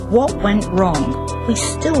What went wrong? We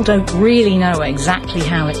still don't really know exactly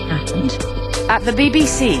how it happened. At the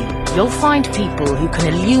BBC, you'll find people who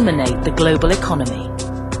can illuminate the global economy.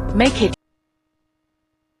 Make it.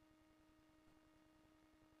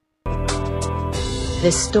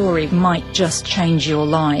 This story might just change your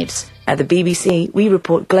lives. At the BBC, we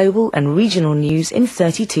report global and regional news in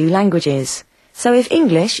 32 languages. So if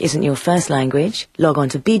English isn't your first language, log on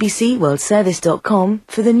to bbcworldservice.com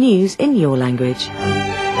for the news in your language.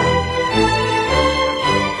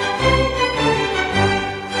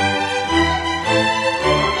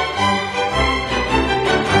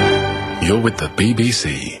 You're with the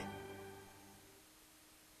BBC.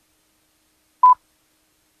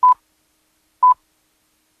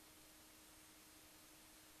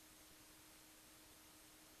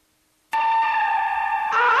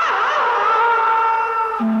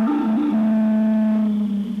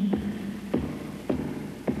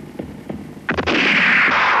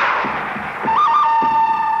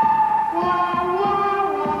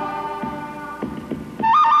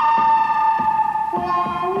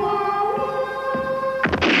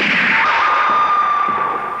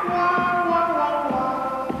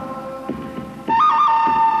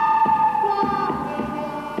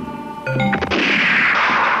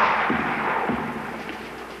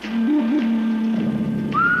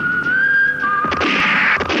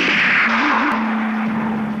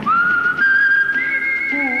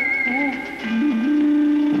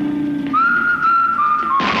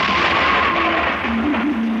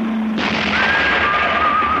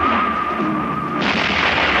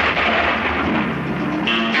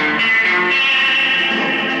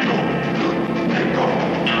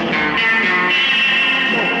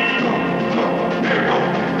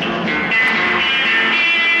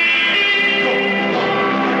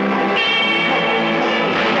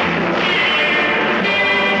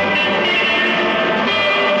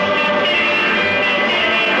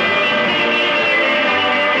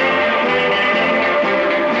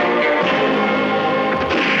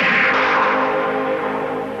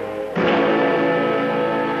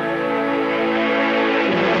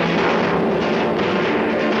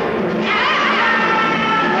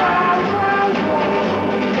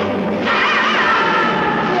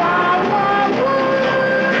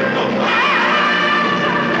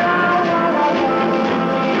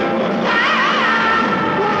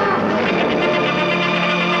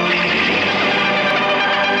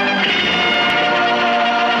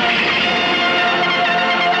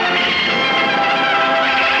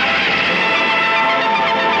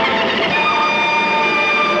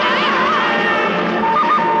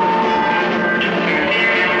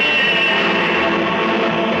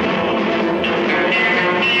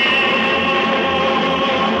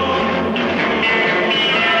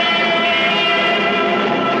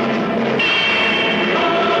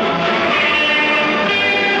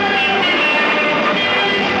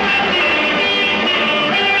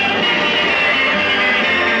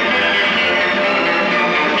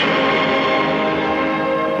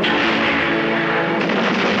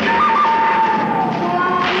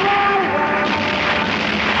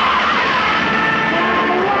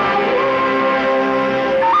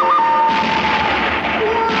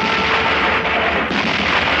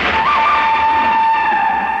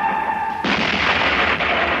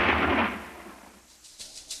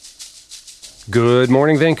 Good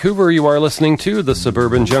morning, Vancouver. You are listening to the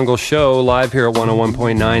Suburban Jungle Show, live here at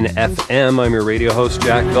 101.9 FM. I'm your radio host,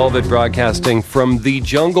 Jack Velvet, broadcasting from the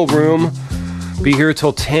Jungle Room. Be here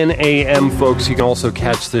till 10 a.m., folks. You can also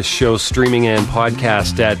catch this show streaming and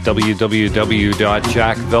podcast at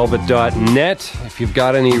www.jackvelvet.net. If you've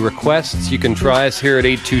got any requests, you can try us here at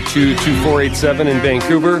 822-2487 in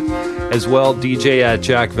Vancouver. As well, DJ at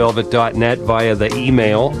jackvelvet.net via the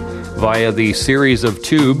email, via the series of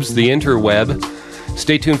tubes, the interweb.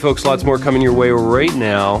 Stay tuned, folks. Lots more coming your way right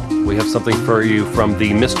now. We have something for you from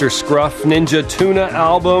the Mr. Scruff Ninja Tuna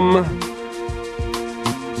album.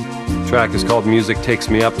 The track is called Music Takes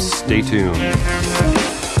Me Up. Stay tuned.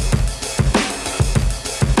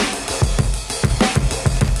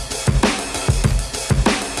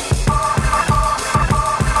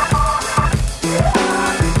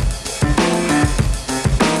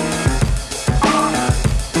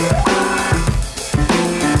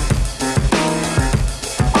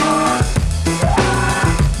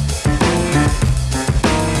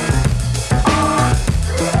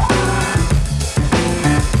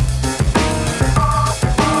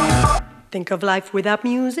 Think of life without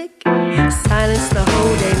music, silence the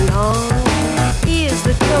whole day long. Ears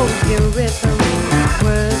that don't hear rhythm,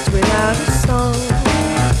 words without a song.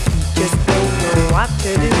 Just don't know what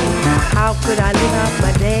to do. How could I live out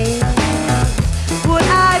my days? Would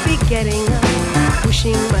I be getting up,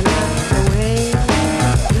 pushing my life away.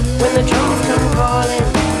 When the drums come calling,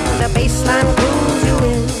 the bass line pulls you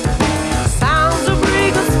in. Sounds of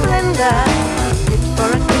regal splendor, fit for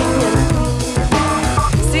a king and a queen.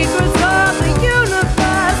 Secrets of the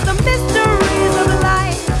universe, the mysteries of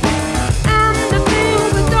life, and the things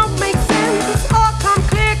that don't make sense all come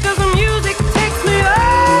clear 'cause the music takes me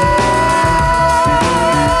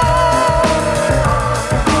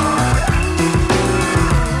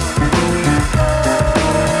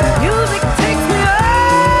Music takes me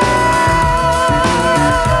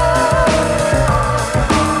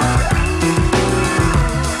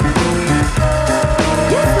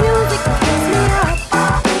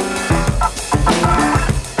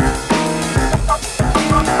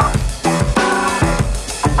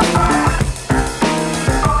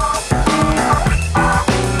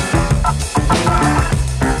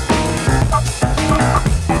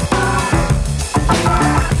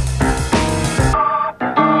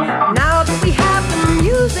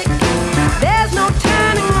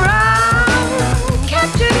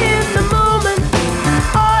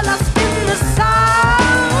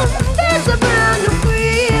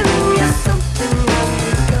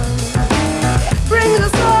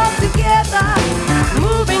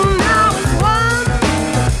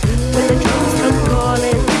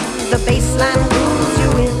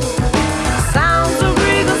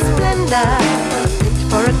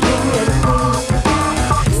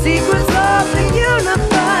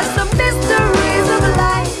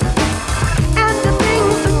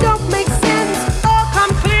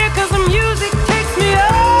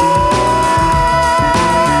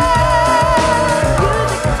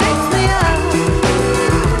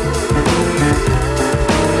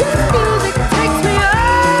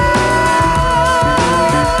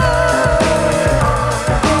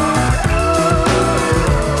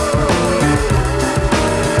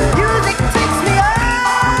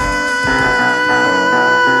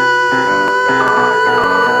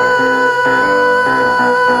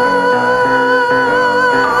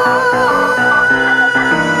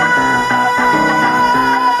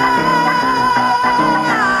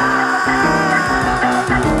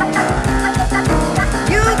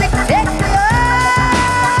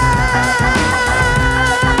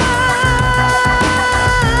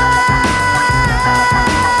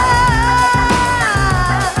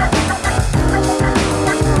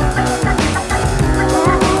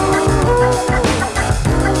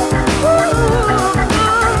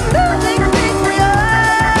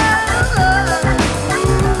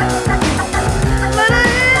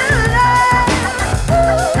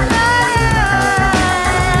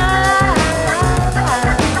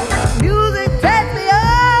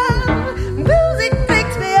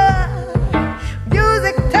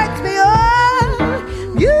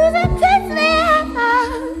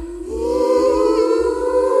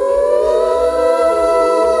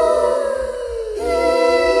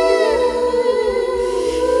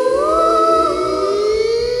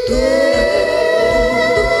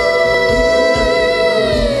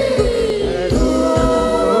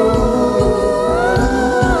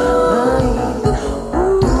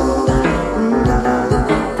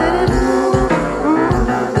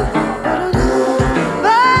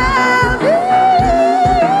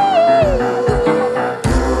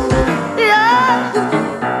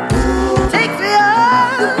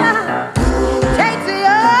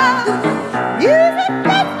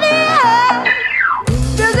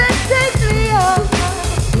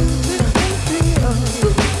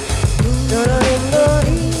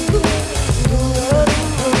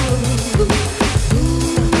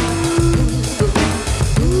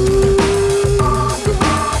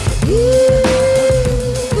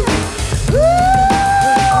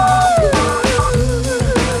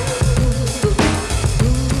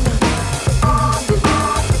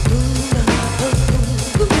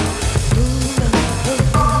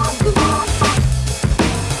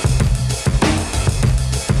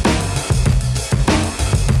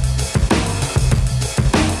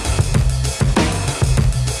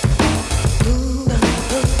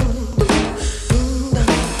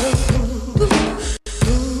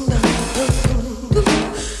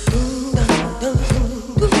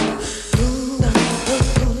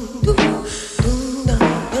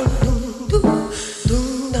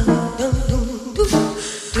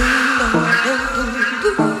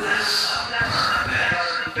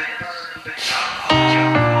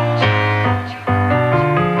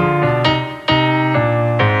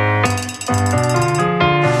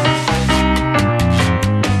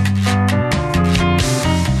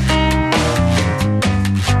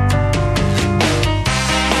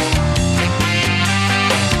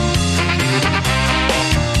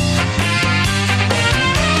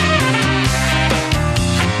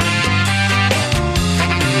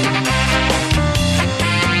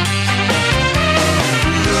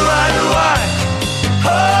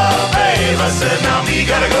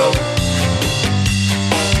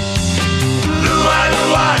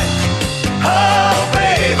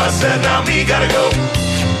gotta go.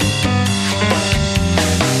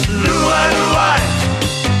 Lou-I,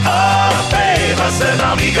 oh babe, I said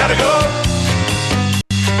now we gotta go.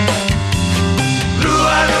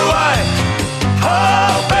 Lou-I,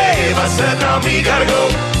 oh babe, I said now we gotta go.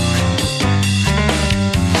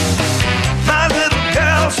 My little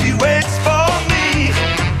girl, she waits for me.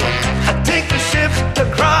 I take the ship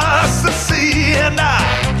across the sea, and I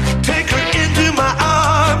take her into my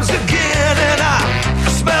arms again, and I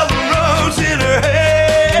smell the rose in her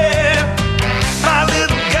hair. My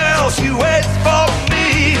little girl, she waits for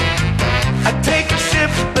me. I take the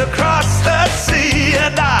ship across the sea,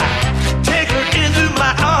 and I take her into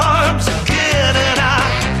my arms again, and I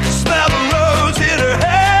smell the rose in her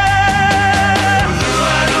hair.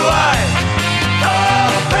 Lou-I,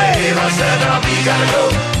 oh babe, I said now we gotta go.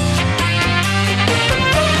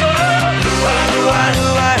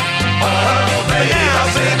 Lou-I, oh babe, I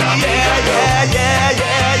said now we gotta go. Yeah.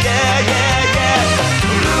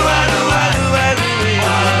 Lou-I, oh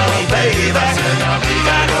babe, I said now we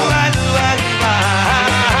gotta go.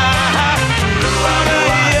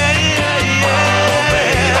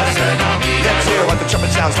 Let's hear what the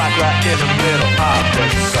trumpet sounds like right in the middle of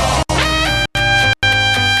this song.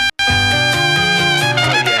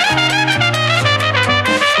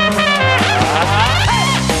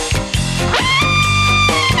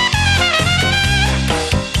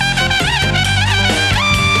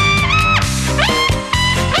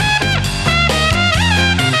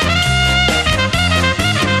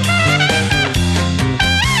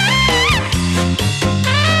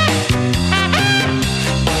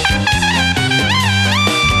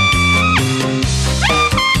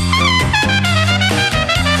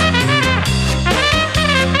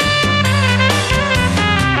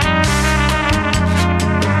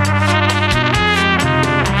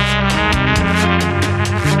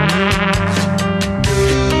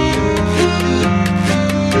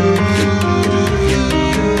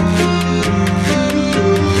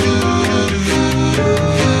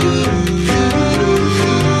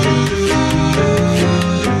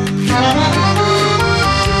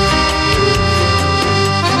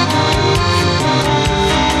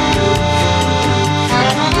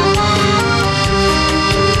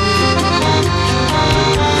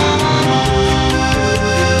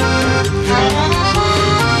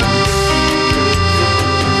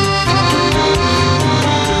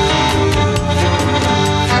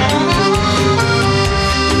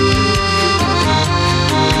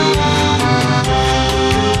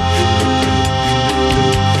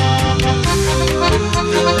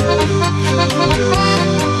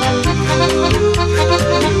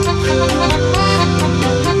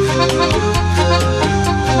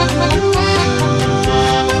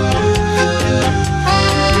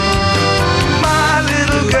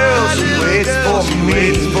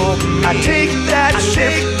 I take that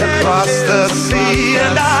ship across the sea,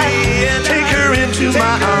 and I take her into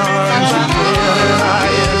my arms again, and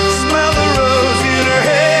I smell the rose in her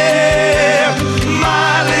hair.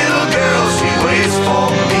 My little girl, she waits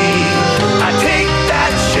for me. I take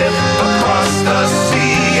that ship across the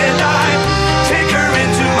sea, and I take her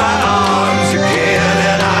into my arms again,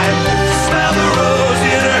 and I smell the rose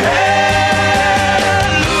in her hair.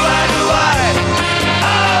 Lou-I,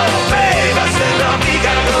 oh babe, I said now we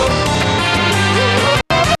gotta go.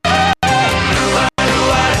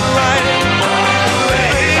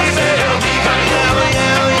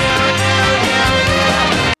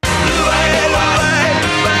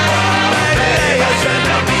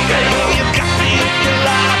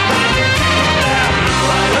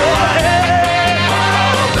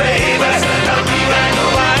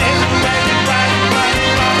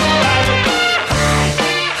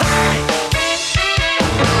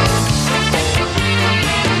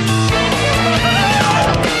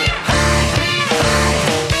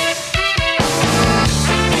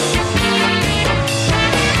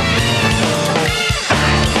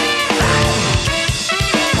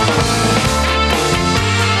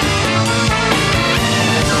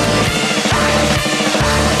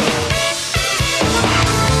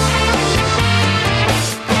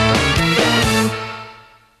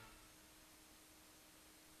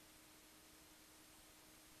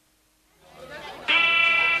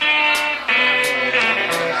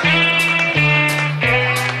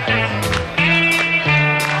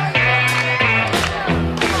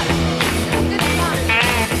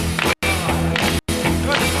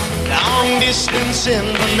 Distance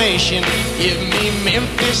information, give me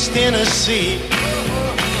Memphis, Tennessee.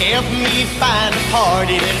 Help me find a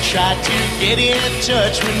party that tried to get in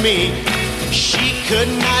touch with me. She could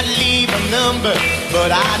not leave a number,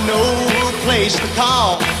 but I know a place to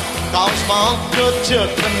call. 'cause my uncle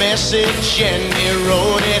took the message and he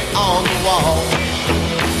wrote it on the wall.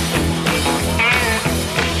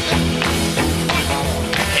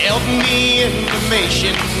 Help me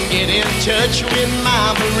information, get in touch with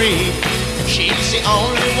my Marie. She's the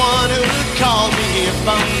only one who would call me here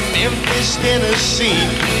from Memphis, Tennessee.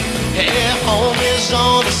 Her home is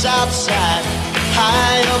on the south side,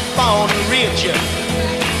 high up on the ridge,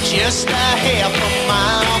 just a half a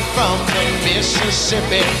mile from the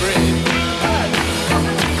Mississippi Bridge.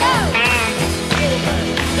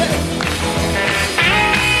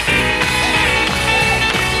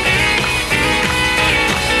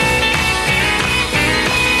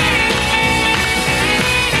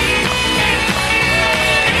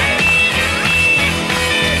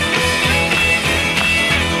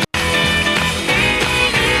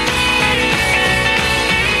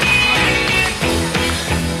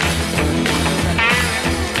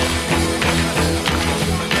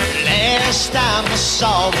 Last time I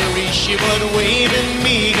saw Marie, she was waving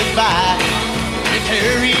me goodbye. With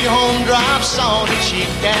hurry home drops on her cheek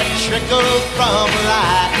that trickled from her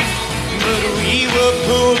eye. But we were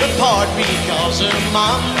pulled apart because her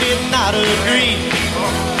mom did not agree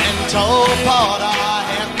and told part I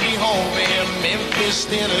had to be home in Memphis,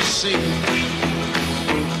 Tennessee.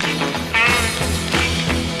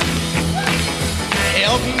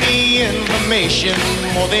 Help me information,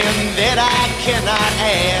 more than that I cannot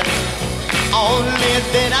add. Only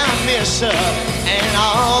that I miss her and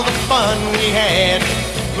all the fun we had.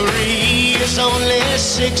 Marie is only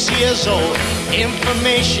 6 years old.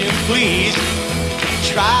 Information, please.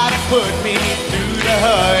 Try to put me through to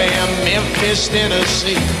her in Memphis,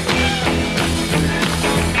 Tennessee.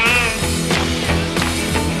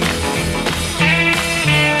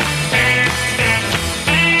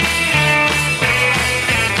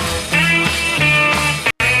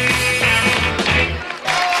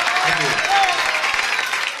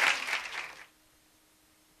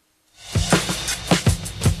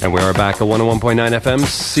 And we are back at 101.9 FM,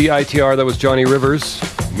 CITR. That was Johnny Rivers,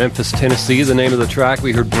 Memphis, Tennessee, the name of the track.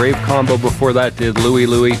 We heard Brave Combo before that, did Louie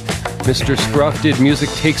Louie. Mr. Scruff did Music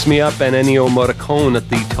Takes Me Up, and Ennio Morricone at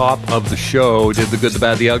the top of the show did The Good, the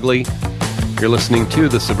Bad, the Ugly. You're listening to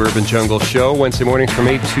the Suburban Jungle Show, Wednesday mornings from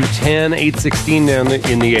 8 to 10, 8:16 down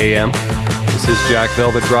in the AM. This is Jack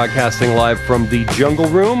Velvet broadcasting live from the Jungle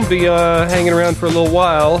Room. Be hanging around for a little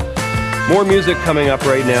while. More music coming up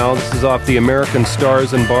right now. This is off the American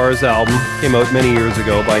Stars and Bars album. Came out many years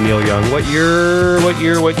ago by Neil Young. What year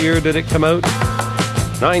did it come out?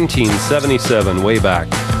 1977, way back.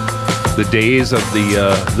 The days of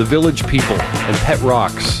the Village People and Pet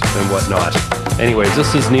Rocks and whatnot. Anyways,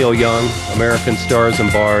 this is Neil Young, American Stars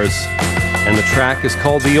and Bars, and the track is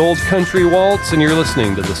called The Old Country Waltz, and you're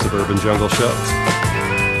listening to the Suburban Jungle Show.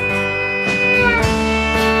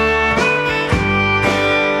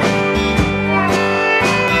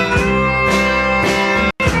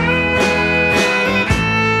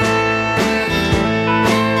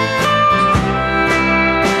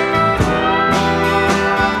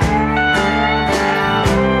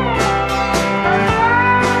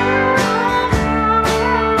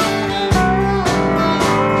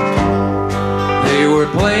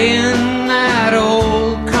 Playing that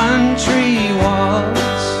old country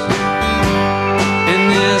waltz in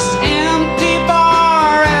this empty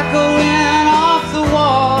bar echoing off the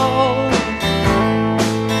wall.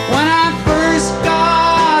 When I first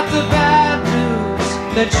got the bad news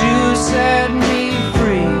that you set me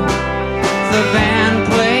free, the band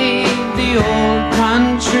played the old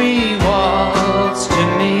country waltz to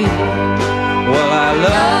me. Well, I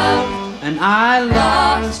loved and I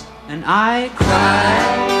lost and I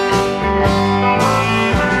cried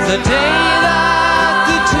the day that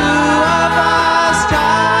the two of us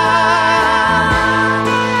died.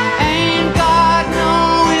 Ain't got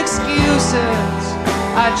no excuses,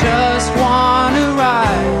 I just want to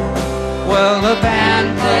ride. Well, the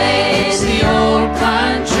band plays the old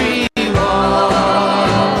country waltz.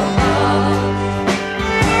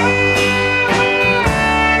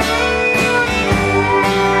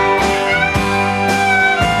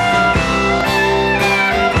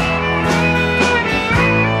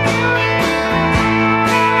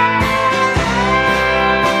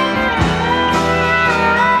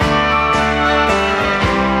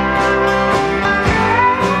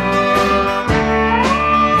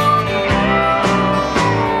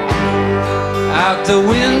 The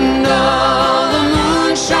window, the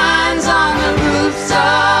moon shines on the roofs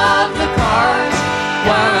of the cars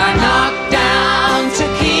while I knock down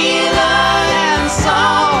tequila and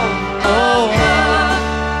salt. Oh,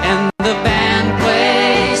 and the band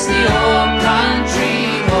plays the old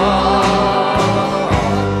country waltz.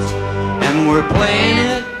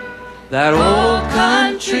 that old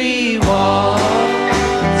country waltz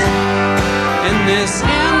in this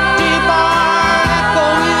empty bar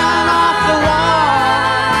echoing off the wall.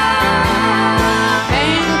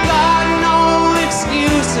 Ain't got no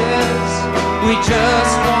excuses, we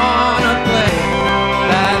just wanna play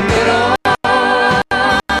that good old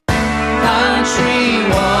country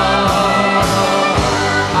waltz.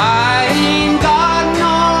 I ain't got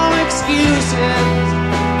no excuses,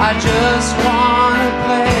 I just wanna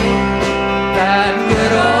play that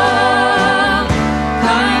good old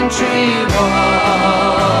country waltz.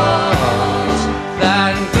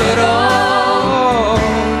 That good old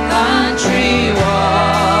country waltz.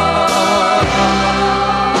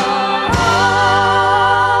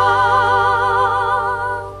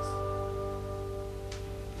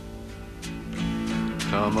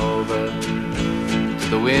 Come over to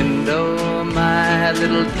the window, my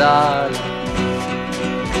little darling.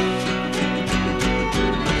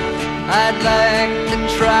 I'd like to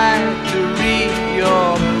try to read your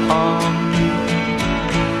palm.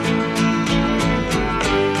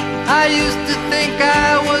 I used to think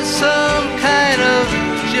I was some kind of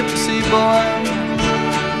gypsy boy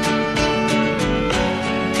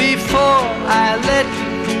before I let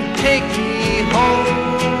you take me home.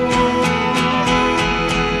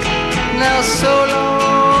 Now so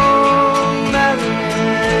long,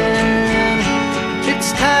 Marianne,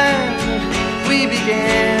 it's time we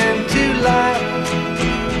began to lie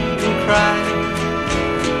and cry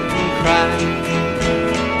and cry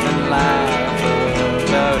and laugh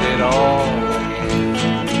about it all again.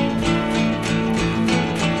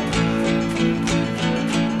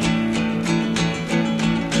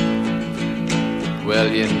 Well,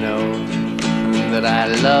 you know that I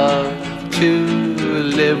love to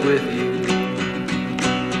live with you,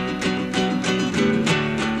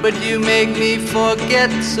 but you make me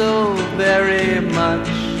forget so very much.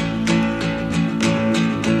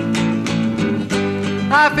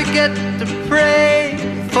 I forget to pray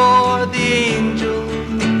for the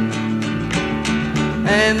angels,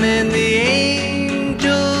 and then the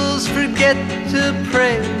angels forget to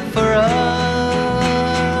pray for us.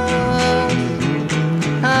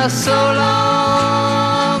 So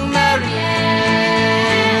long, Marianne,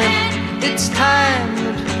 it's time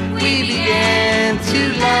that we began to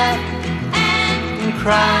laugh and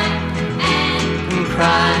cry and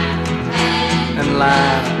cry and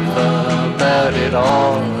laugh about it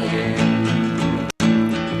all again.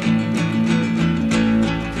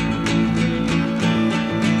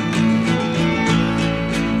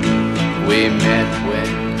 We met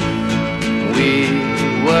when we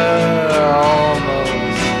were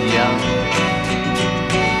almost young,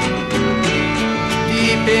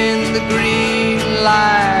 deep in the green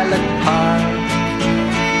lilac park.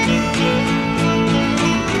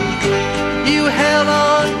 You held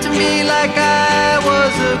on to me like I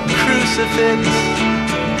was a crucifix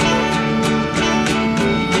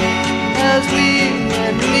as we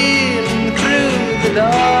went kneeling through the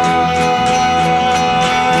dark.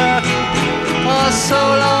 Oh, so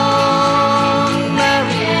long,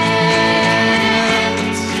 Marianne,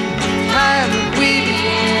 it's time that we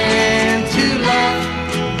began to laugh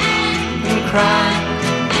and cry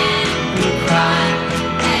and cry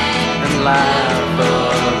and laugh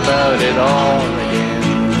about it all again.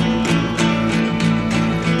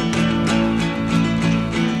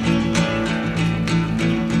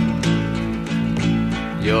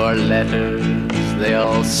 Your letters, they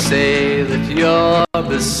all say that you're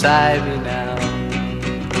beside me now.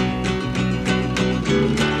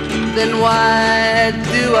 Then why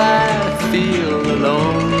do I feel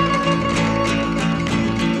alone?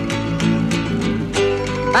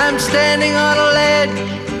 I'm standing on a ledge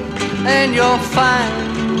and your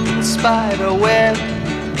fine spider web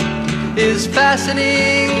is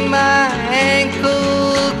fastening my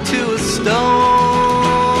ankle to a stone.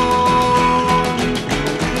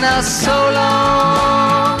 Now so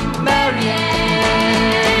long, Marianne,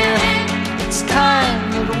 it's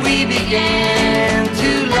time that we began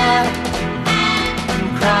to laugh and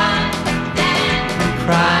cry and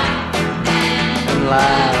cry and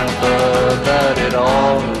laugh about it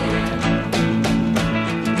all again.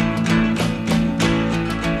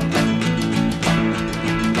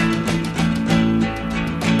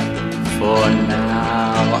 For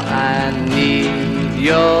now I need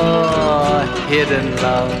your hidden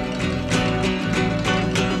love.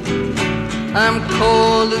 I'm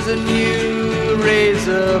cold as a new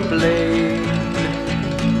razor blade.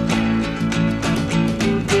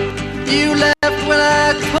 You left when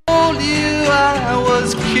I told you I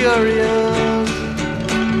was curious.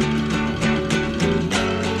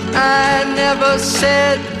 I never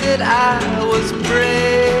said that I was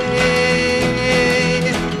brave.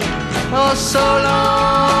 Oh, so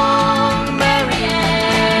long,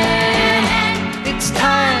 Marianne. It's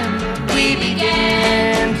time we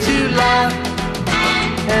began to laugh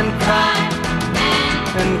and cry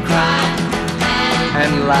and cry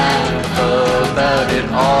and laugh about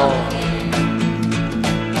it all.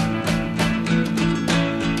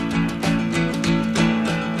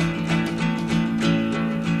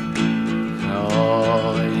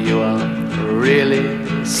 Oh, you are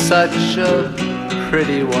really such a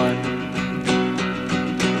pretty one.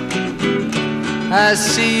 I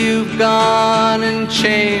see you've gone and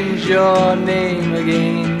changed your name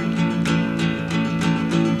again.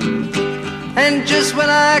 And just when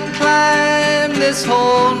I climb this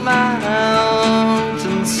whole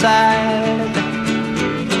mountainside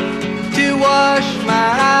to wash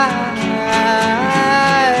my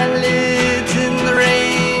eyelids in the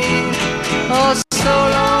rain, oh, so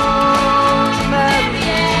long,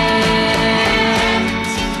 Marianne.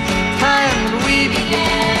 Time we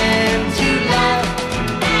began to laugh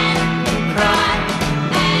and cry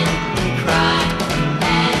and cry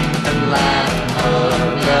and laugh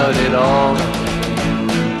about it all.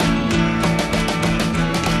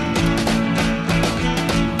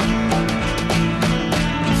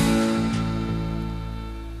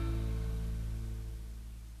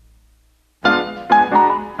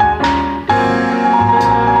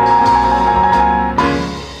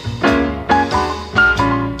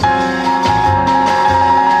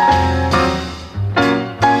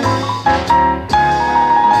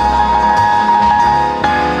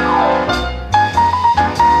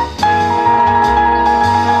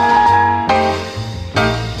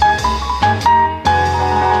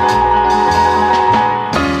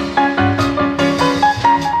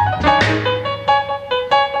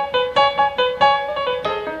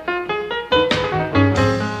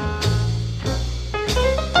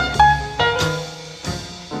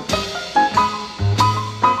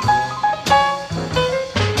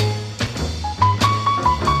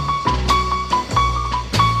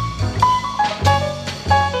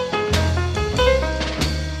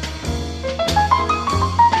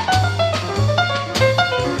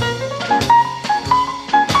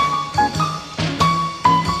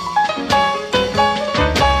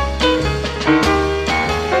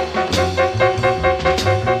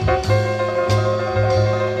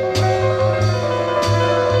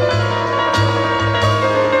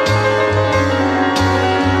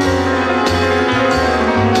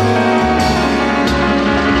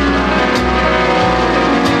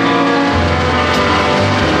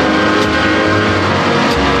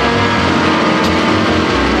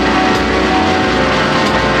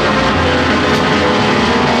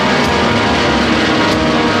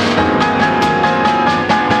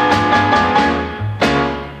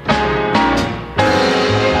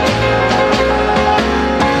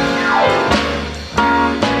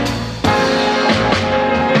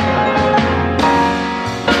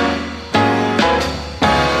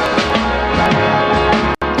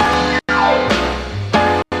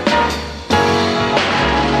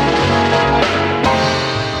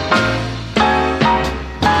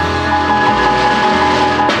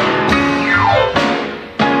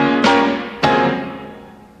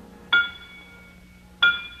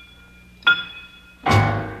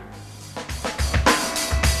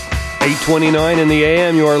 .29 in the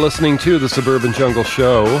AM, you are listening to the Suburban Jungle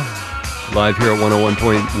Show, live here at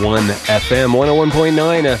 101.1 FM,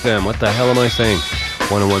 101.9 FM. What the hell am I saying?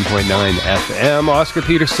 101.9 FM. Oscar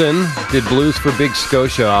Peterson did Blues for Big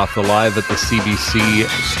Scotia off the Live at the CBC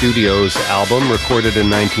Studios album, recorded in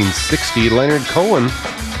 1960. Leonard Cohen,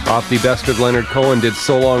 off the Best of Leonard Cohen, did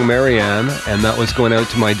So Long, Marianne, and that was going out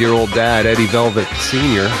to my dear old dad, Eddie Velvet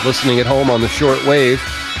Sr., listening at home on the short wave.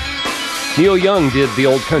 Neil Young did the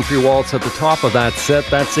Old Country Waltz at the top of that set.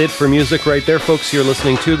 That's it for music right there, folks. You're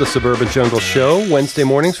listening to the Suburban Jungle Show, Wednesday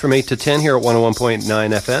mornings from 8 to 10 here at 101.9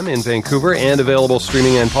 FM in Vancouver, and available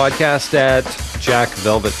streaming and podcast at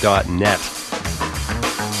jackvelvet.net.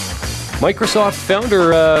 Microsoft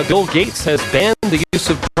founder Bill Gates has banned the use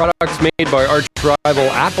of products made by arch rival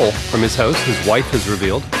Apple from his house, his wife has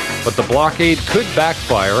revealed. But the blockade could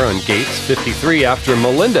backfire on Gates, 53, after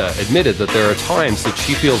Melinda admitted that there are times that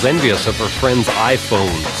she feels envious of her friends'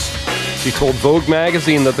 iPhones. She told Vogue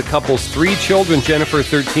magazine that the couple's 3 children, Jennifer,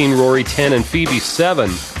 13, Rory, 10, and Phoebe,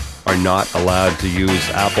 7, are not allowed to use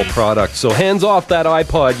Apple products. So hands off that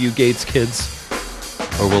iPod, you Gates kids,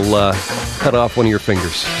 or we'll cut off one of your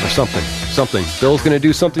fingers or something. Bill's going to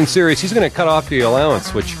do something serious. He's going to cut off the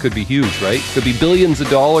allowance, which could be huge, right? Could be billions of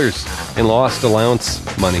dollars in lost allowance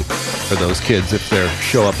money for those kids if they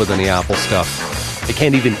show up with any Apple stuff. They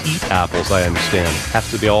can't even eat apples, I understand. Have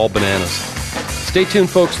to be all bananas. Stay tuned,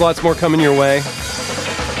 folks. Lots more coming your way.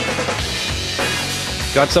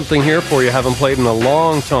 Got something here for you. Haven't played in a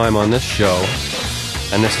long time on this show.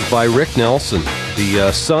 And this is by Rick Nelson,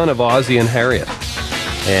 the son of Ozzie and Harriet.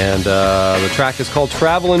 And the track is called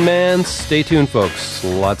Travelin' Man. Stay tuned, folks.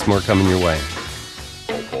 Lots more coming your way.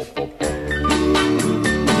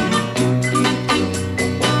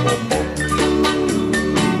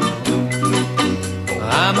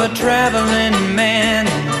 I'm a traveling man,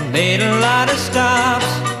 made a lot of stops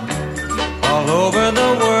all over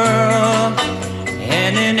the world,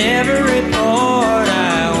 and in every port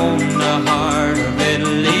I own the heart of at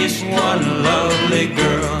least one lovely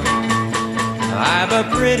girl. I've a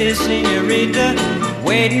pretty senorita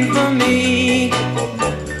waiting for me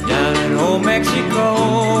down in old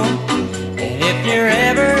Mexico, and if you're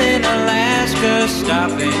ever in Alaska,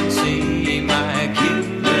 stop and see my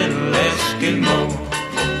cute little Eskimo.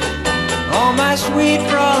 Oh, my sweet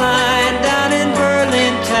Fraulein down in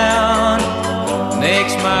Berlin town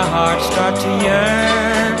makes my heart start to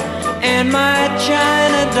yearn, and my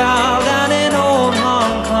China doll down in old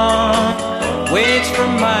Hong Kong waits for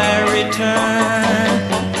my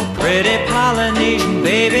return. Pretty Polynesian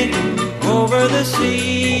baby over the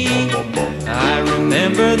sea, I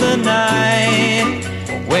remember the night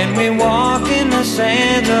when we walked in the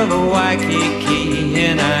sands of Waikiki,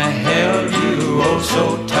 and I held you oh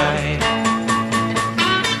so tight.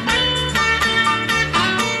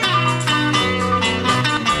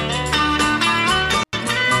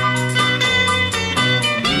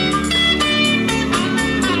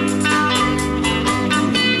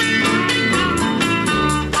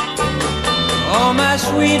 Oh, my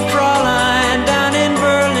sweet Fraulein down in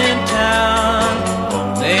Berlin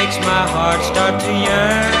town makes my heart start to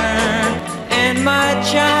yearn, and my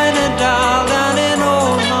China doll down in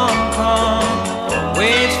old Hong Kong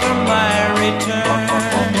waits for my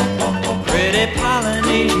return. Pretty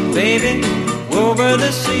Polynesian baby over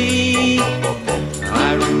the sea,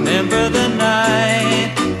 I remember the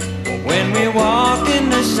night when we walked in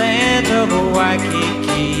the sands of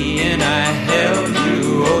Waikiki, and I held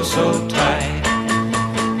you oh so tight.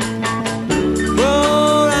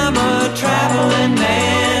 Traveling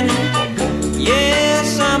man,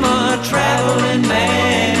 yes, I'm a traveling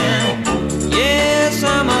man. Yes,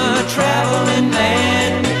 I'm a traveling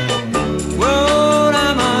man. Whoa,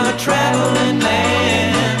 I'm a traveling man.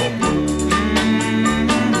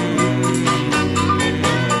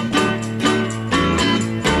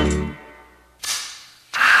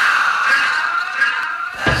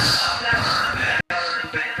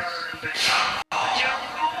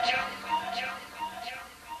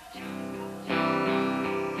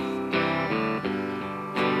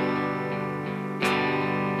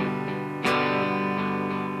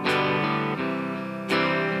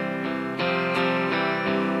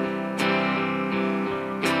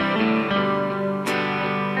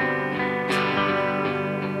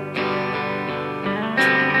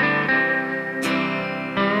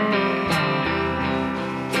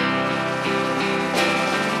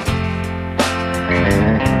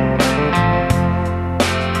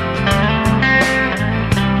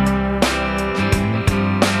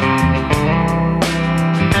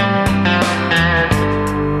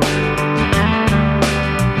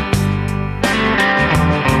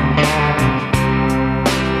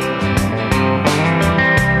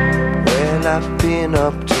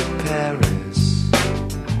 Up to Paris,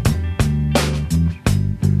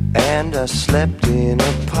 and I slept in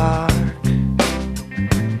a park.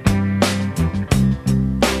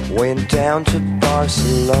 Went down to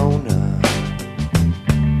Barcelona,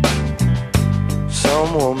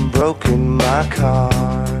 someone broke in my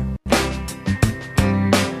car,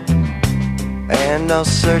 and I'll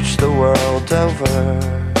search the world over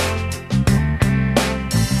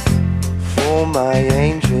for my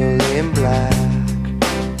angel in black.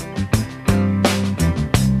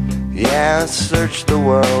 Yeah, I searched the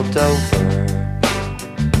world over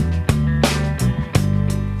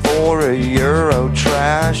for a Euro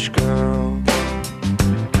trash girl.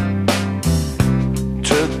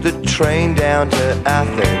 Took the train down to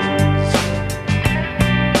Athens,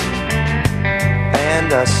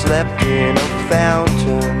 and I slept in a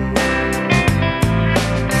fountain.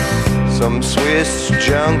 Some Swiss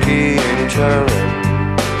junkie in Turin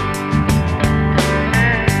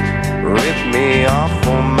ripped me off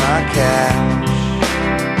for my cash.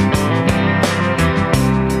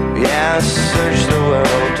 Yeah, I searched the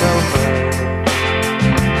world over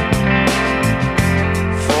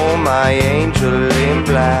for my angel in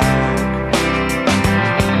black.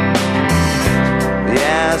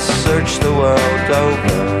 Yeah, I searched the world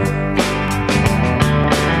over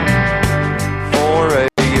for a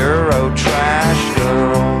Euro trash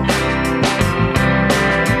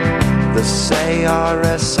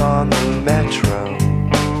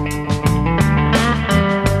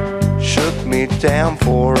down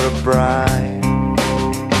for a bride.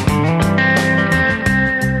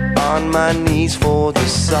 On my knees for the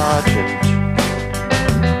sergeant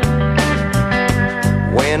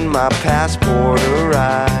when my passport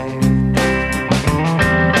arrived.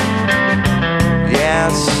 Yeah,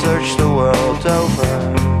 I searched the world over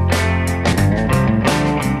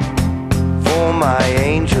for my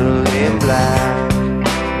angel in black.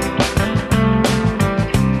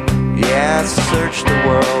 Yeah, I searched the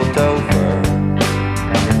world over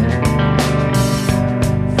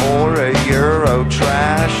for a Euro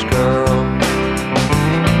trash girl.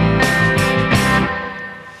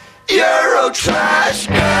 Euro trash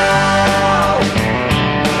girl.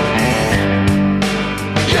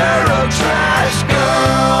 Euro trash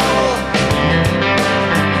girl.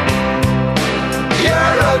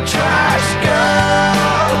 Euro trash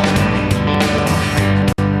girl.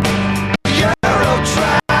 Euro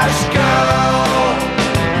trash girl.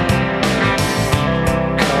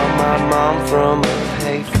 Call my mom from a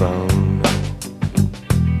payphone.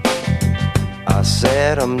 I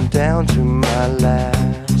said I'm down to my last.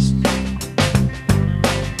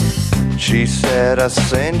 She said I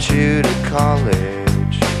sent you to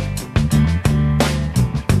college.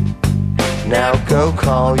 Now go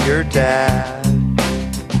call your dad.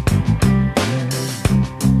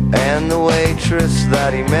 And the waitress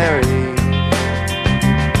that he married,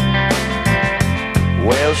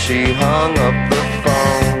 well, she hung up the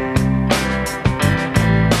phone.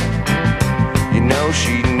 You know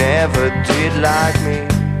she never did like me,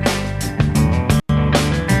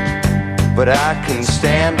 but I can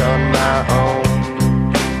stand on my own.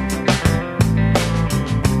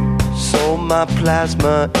 Sold my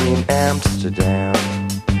plasma in Amsterdam,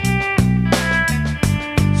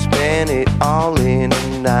 spent it all in a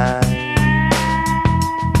night,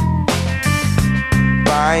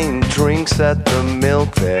 buying drinks at the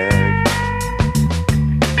Milk Bag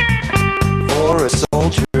for a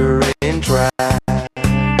soldier in drag.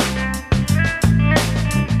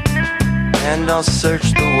 And I'll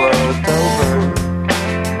search the world over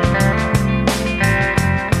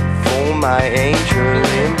for my angel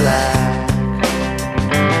in black.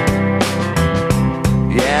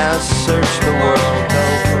 Yeah, I'll search the world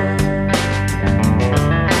over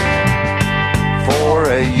for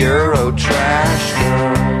a Euro trash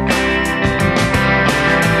girl.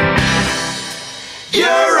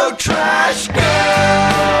 Euro trash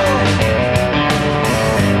girl.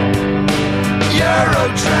 Euro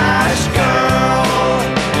trash girl.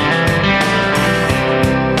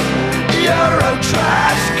 Euro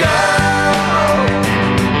trash girl.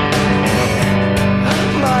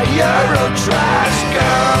 My Euro trash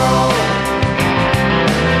girl.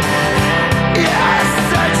 Yeah,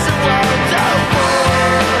 search the world over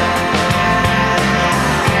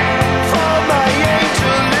for my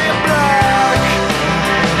angel in black.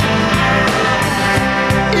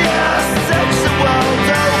 Yeah, search the world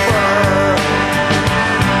over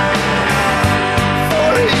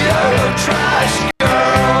for a Euro trash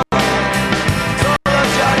girl. Solo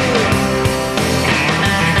Johnny.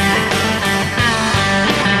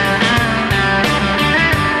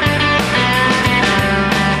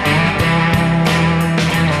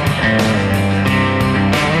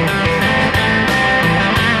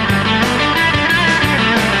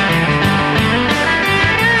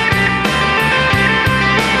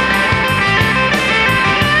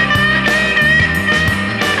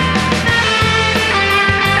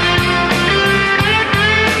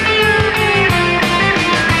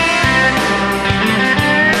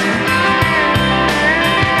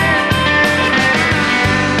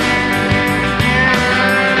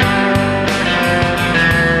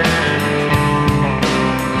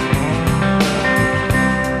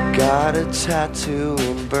 Got a tattoo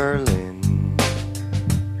in Berlin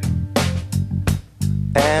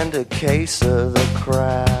and a case of the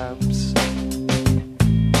crabs,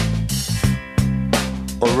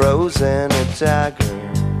 a rose and a dagger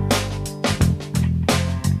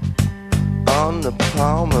on the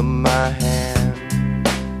palm of my hand.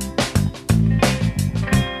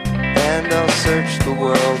 And I'll search the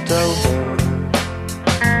world over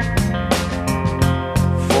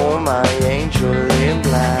for my angel in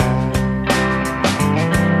black.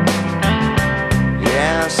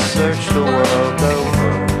 Yeah, I search the world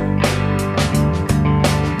over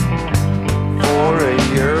for a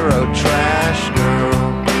Euro trash girl.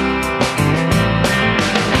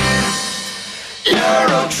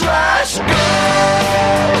 Euro trash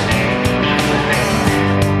girl.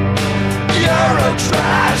 Euro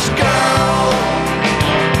trash girl.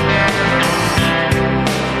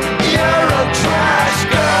 Euro trash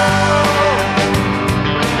girl.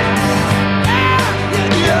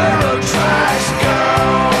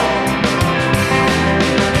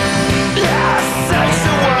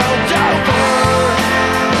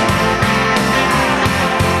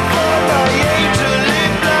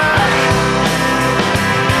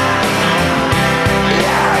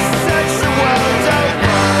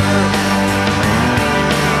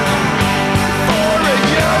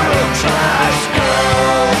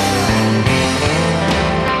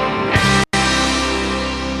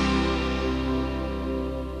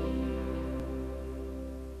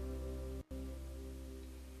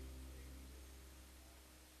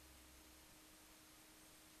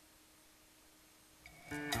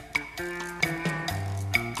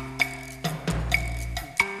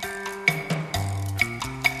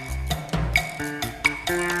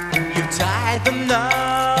 bite the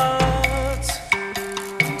nut.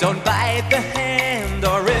 Don't bite the hand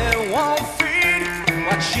or it won't feed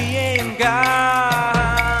what she ain't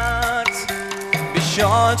got. Be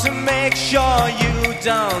sure to make sure you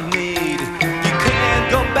don't need. You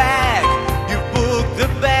can't go back, you booked the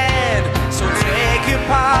band. So take your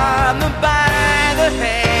partner by the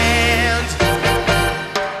hand.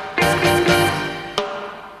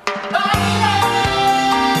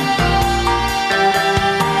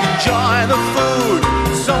 Enjoy the food,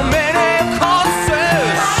 so many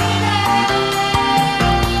courses.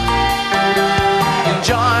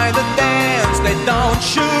 Enjoy the dance, they don't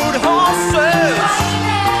shoot horses.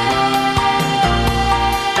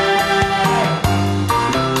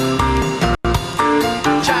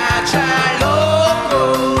 Cha-cha loco.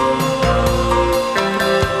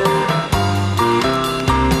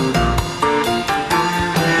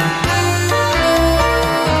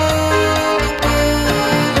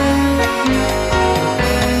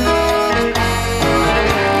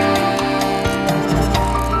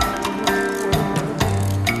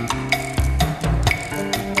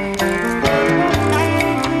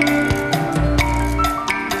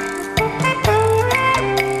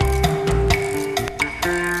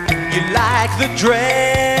 You like the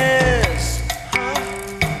dress,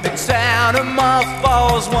 it's out of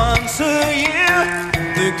mothballs once a year.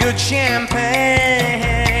 The good champagne.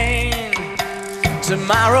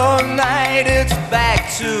 Tomorrow night it's back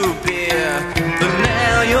to beer. But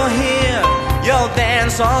now you're here, you'll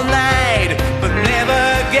dance all night, but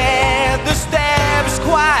never get the steps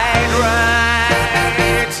quite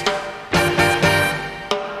right.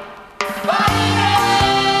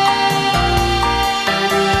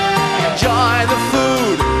 Enjoy the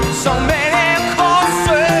food, so many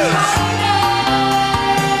courses.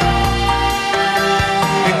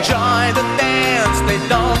 Enjoy the dance, they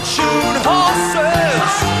don't shoot horses.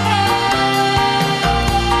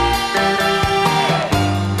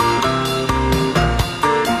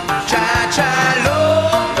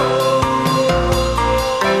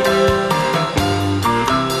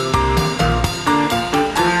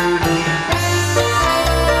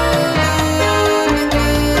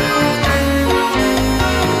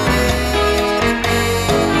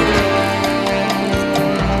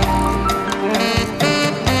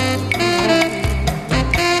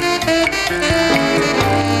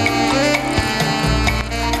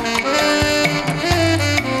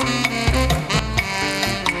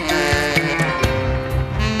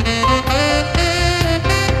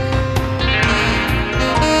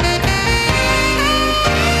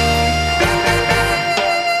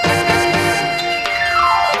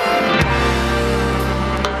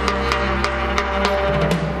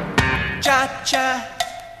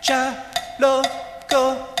 Cha-cha loco.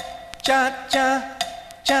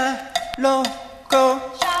 Cha-cha-cha loco.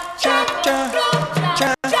 Cha-cha-cha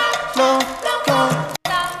loco.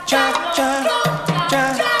 Cha-cha-cha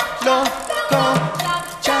loco. Cha-cha-cha loco.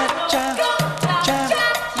 Cha-cha-cha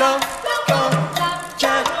loco.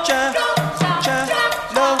 Cha-cha-cha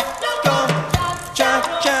loco.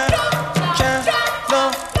 Cha-cha-cha loco.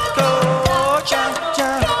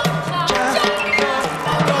 Cha-cha-cha.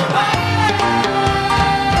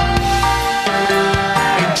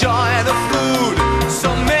 Enjoy the food, so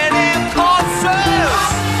many courses.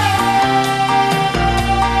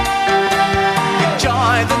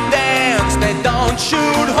 Enjoy the dance, they don't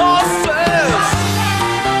shoot horses.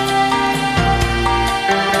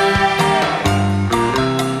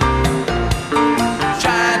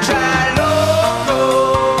 Cha-cha loco.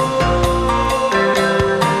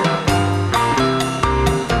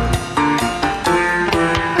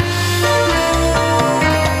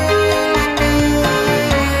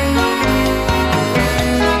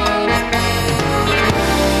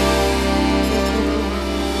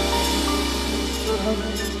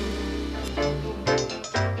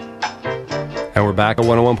 And we're back at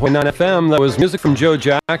 101.9 FM. That was music from Joe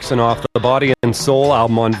Jackson off the Body and Soul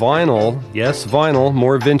album on vinyl. Yes, vinyl,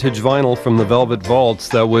 more vintage vinyl from the Velvet Vaults.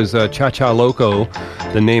 That was Cha-Cha Loco,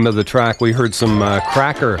 the name of the track. We heard some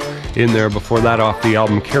Cracker in there before that off the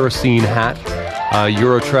album Kerosene Hat.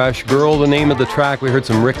 Eurotrash Girl, the name of the track. We heard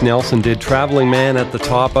some Rick Nelson did Traveling Man at the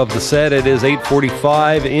top of the set. It is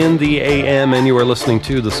 8:45 in the AM, and you are listening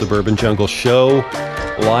to the Suburban Jungle Show,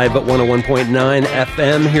 live at 101.9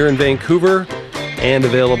 FM here in Vancouver, and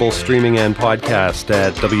available streaming and podcast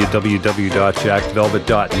at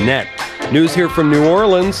www.jackvelvet.net. News here from New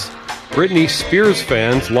Orleans. Britney Spears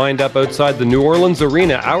fans lined up outside the New Orleans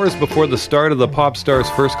Arena hours before the start of the pop star's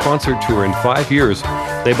first concert tour in 5 years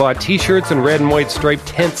They bought t-shirts and red and white striped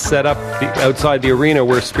tents set up outside the arena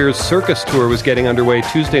where Spears' circus tour was getting underway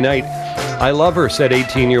Tuesday night. I love her, said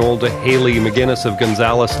 18-year-old Haley McGinnis of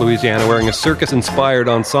Gonzales, Louisiana, wearing a circus-inspired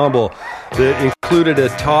ensemble that included a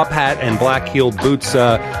top hat and black-heeled boots.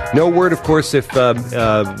 No word, of course, if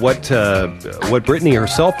what Brittany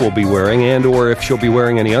herself will be wearing and or if she'll be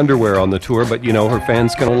wearing any underwear on the tour, but, you know, her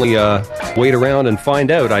fans can only wait around and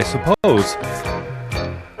find out, I suppose.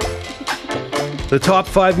 The top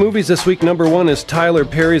 5 movies this week. Number 1 is Tyler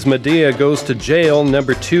Perry's Madea Goes to Jail.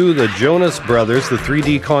 Number 2, The Jonas Brothers, the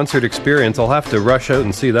 3D concert experience. I'll have to rush out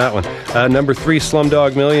and see that one. Number 3,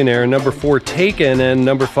 Slumdog Millionaire. Number 4, Taken. And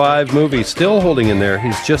number 5, movie still holding in there.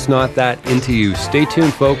 He's Just Not That Into You. Stay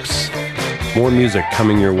tuned, folks. More music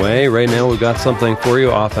coming your way. Right now we've got something for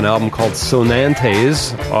you off an album called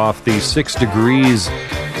Sonantes off the 6 Degrees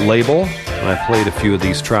label. I played a few of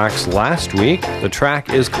these tracks last week. The track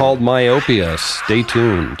is called Myopia. Stay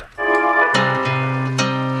tuned.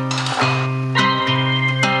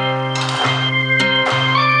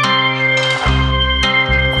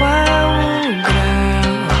 Qual o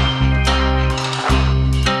grau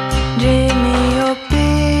de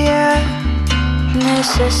miopia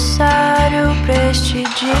necessário para este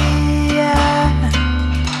dia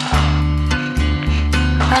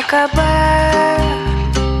acabar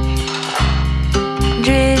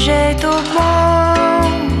de jeito bom?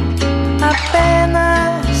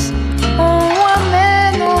 Apenas a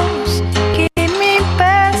menos que me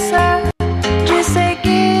impeça de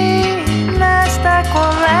seguir nesta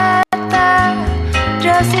coleta de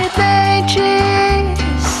acidentes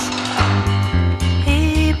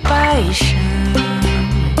e paixão.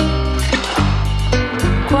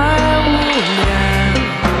 Qual o grau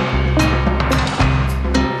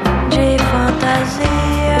de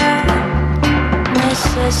fantasia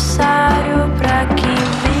necessário para que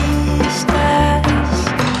vistas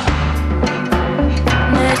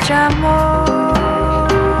neste amor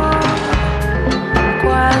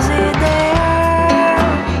quase ideal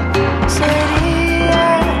seria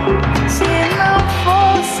se não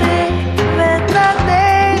fosse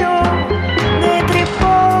verdadeiro, dentre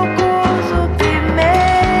poucos o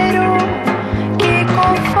primeiro que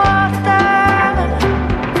conforta.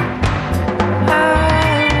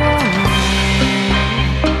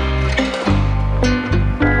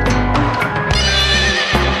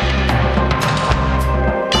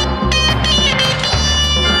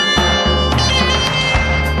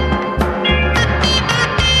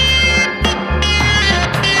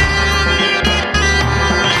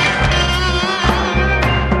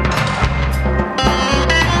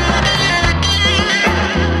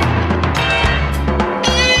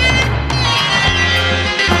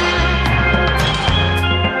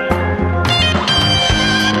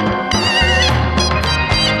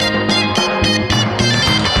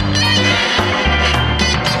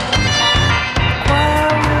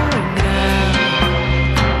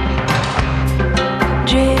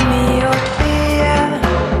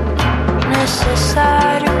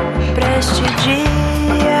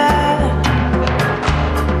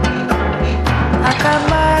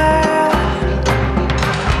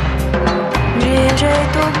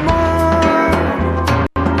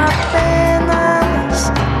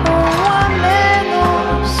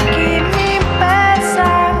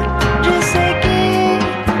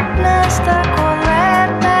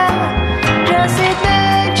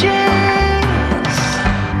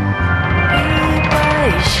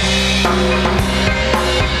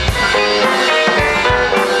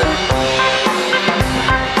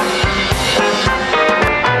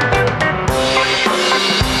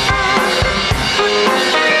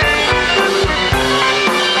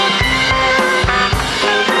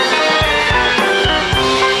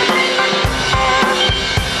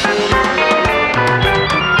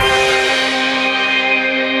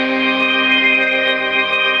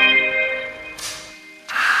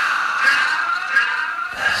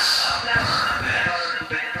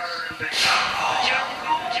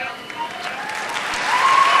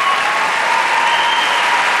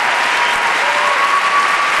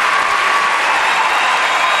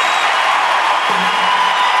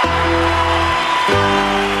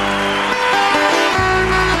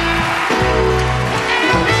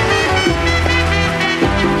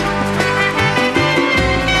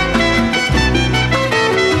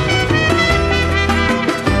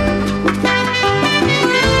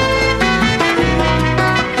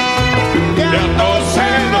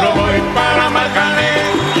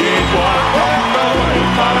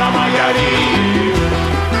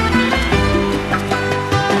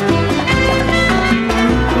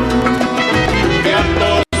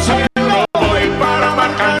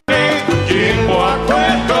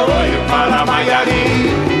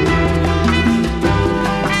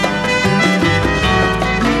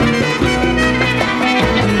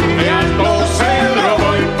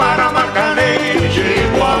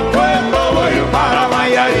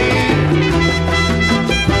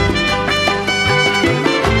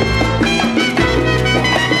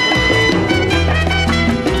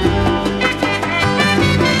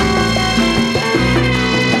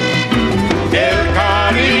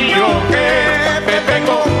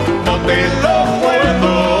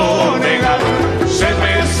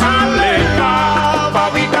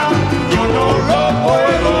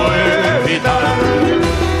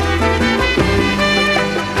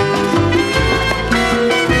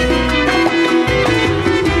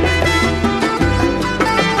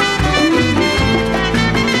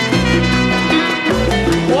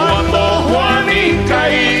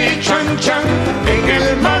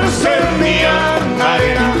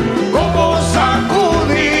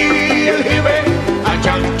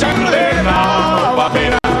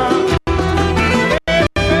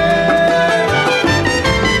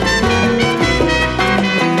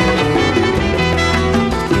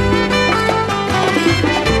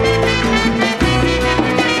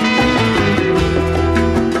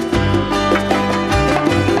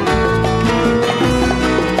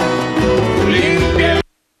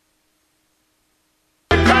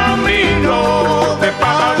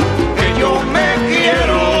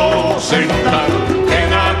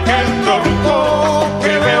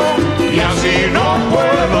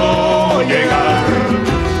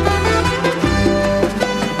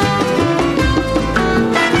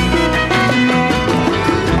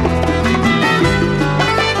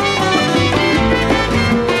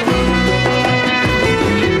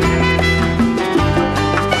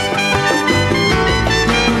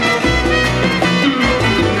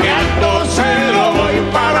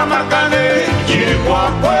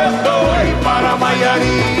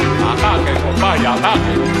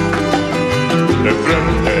 de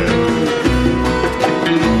frente.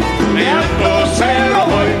 De Alto Cerro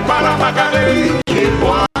voy para Macané,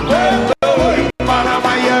 llego a Puerto voy para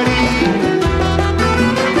Mayarí.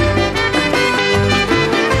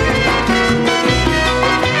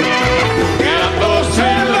 De Alto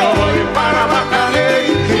Cerro voy para Macané,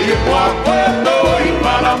 llego a Puerto voy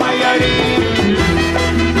para Mayarí.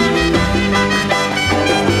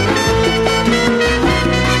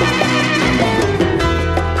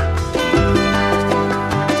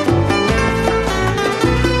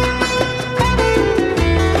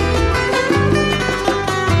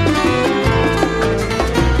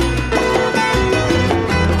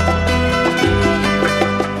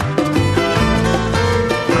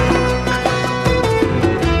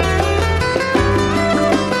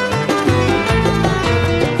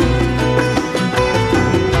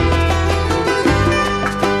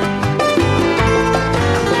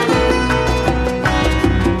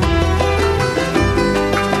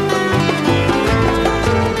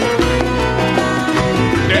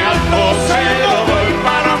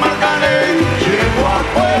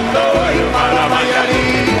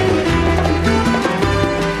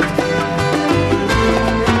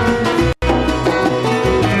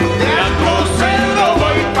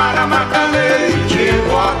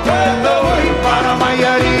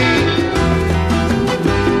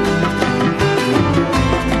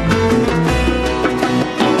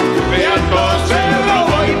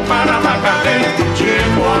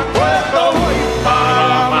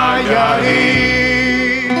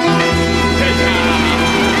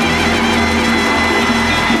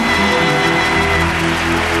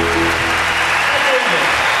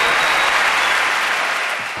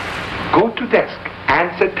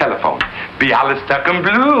 Bialystok and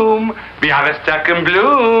Bloom, Bialystok and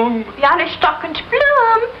Bloom. Bialystok and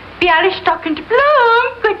Bloom, Bialystok and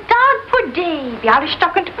Bloom, good dog for day.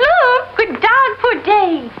 Bialystok and Bloom, good dog for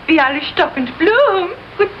day. Bialystok and Bloom,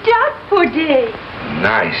 good dog for day.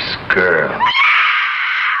 Nice girl.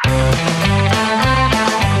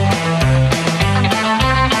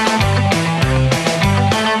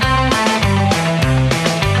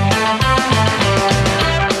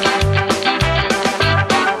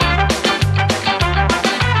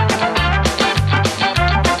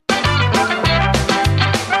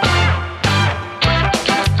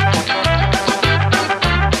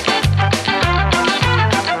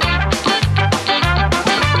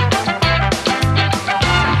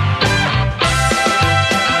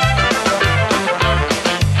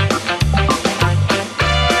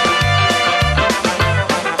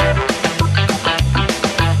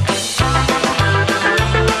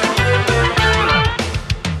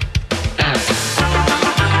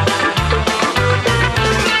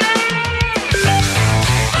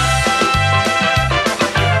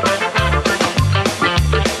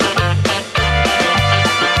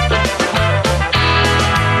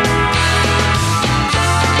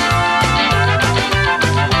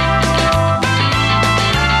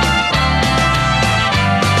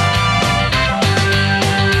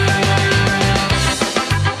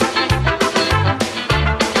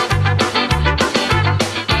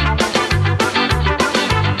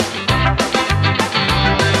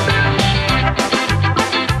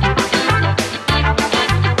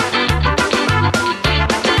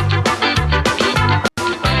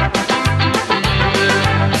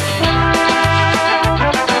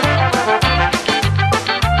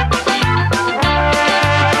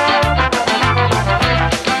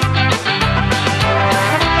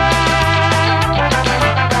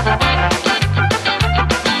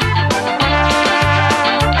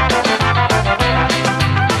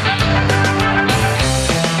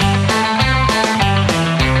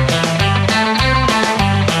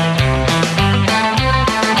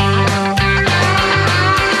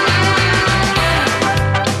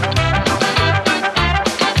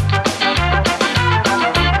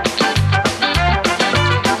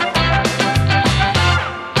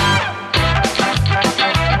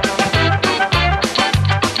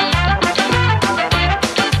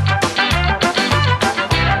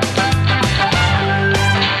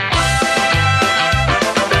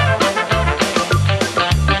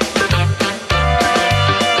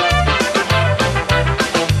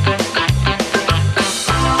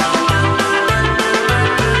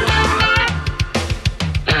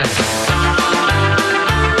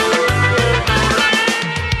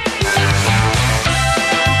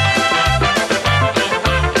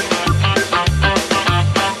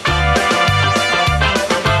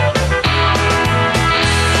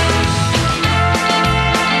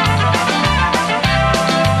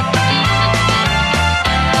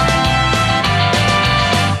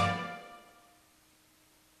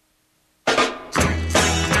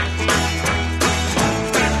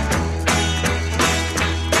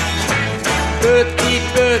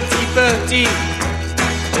 petit,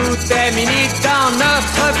 tout est mini dans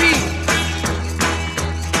notre vie.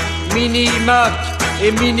 Mini moque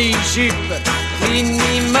et mini jupe,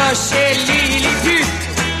 mini moche et lilliput.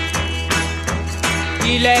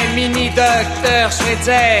 Il est mini docteur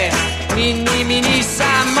Schweitzer, mini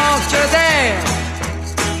ça manque d'air.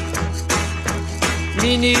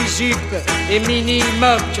 Mini jupe et mini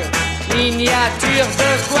moque, miniature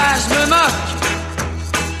de quoi je me moque.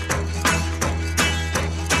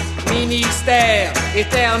 Ministère et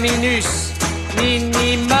terminus,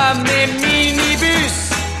 minimum et minibus.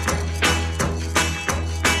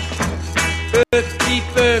 Petit,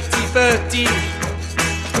 petit, petit,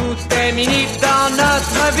 tout est mini dans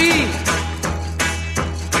notre vie.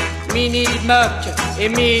 Mini moque et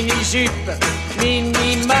mini jupe,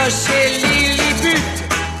 mini moche et lilliput.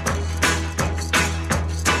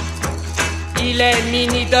 Il est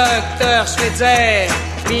mini docteur Schweitzer,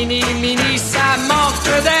 mini ça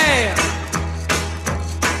manque d'air.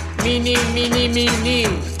 Mini mini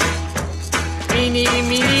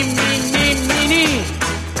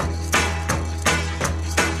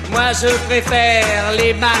moi je préfère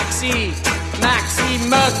les maxi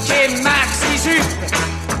moque et maxi jupe.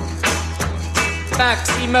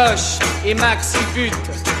 Maxi moche et maxi pute,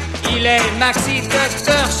 il est maxi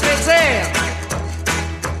docteur Schweitzer.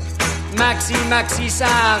 Maxi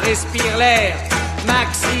ça respire l'air,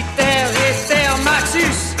 maxi terre et terre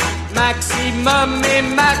maxus. Maximum et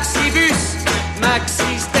maxibus, maxi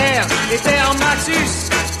terre et terre maxus.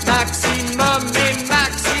 Maximum et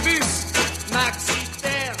maxibus, maxi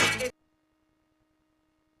terre et...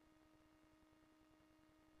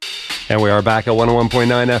 And we are back at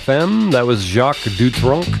 101.9 FM. That was Jacques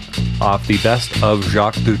Dutronc off the best of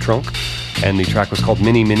Jacques Dutronc, and the track was called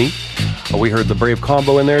Mini Mini. We heard the Brave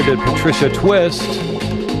Combo in there, did Patricia Twist,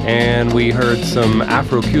 and we heard some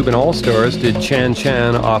Afro-Cuban All-Stars, did Chan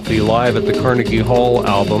Chan off the Live at the Carnegie Hall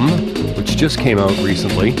album, which just came out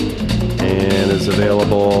recently, and is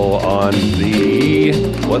available on the,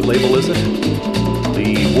 what label is it?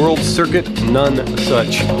 The World Circuit None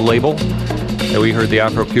Such label. And we heard the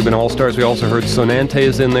Afro-Cuban All-Stars. We also heard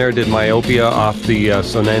Sonantes in there, did Myopia off the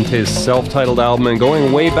Sonantes self-titled album. And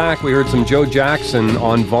going way back, we heard some Joe Jackson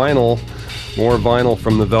on vinyl, more vinyl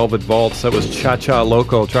from the Velvet Vaults. That was Cha Cha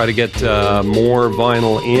Loco. Try to get more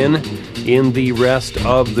vinyl in the rest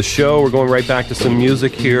of the show. We're going right back to some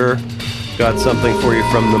music here. Got something for you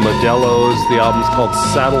from the Modelos. The album's called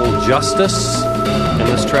Saddle Justice, and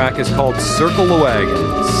this track is called Circle the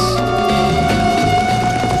Wagons.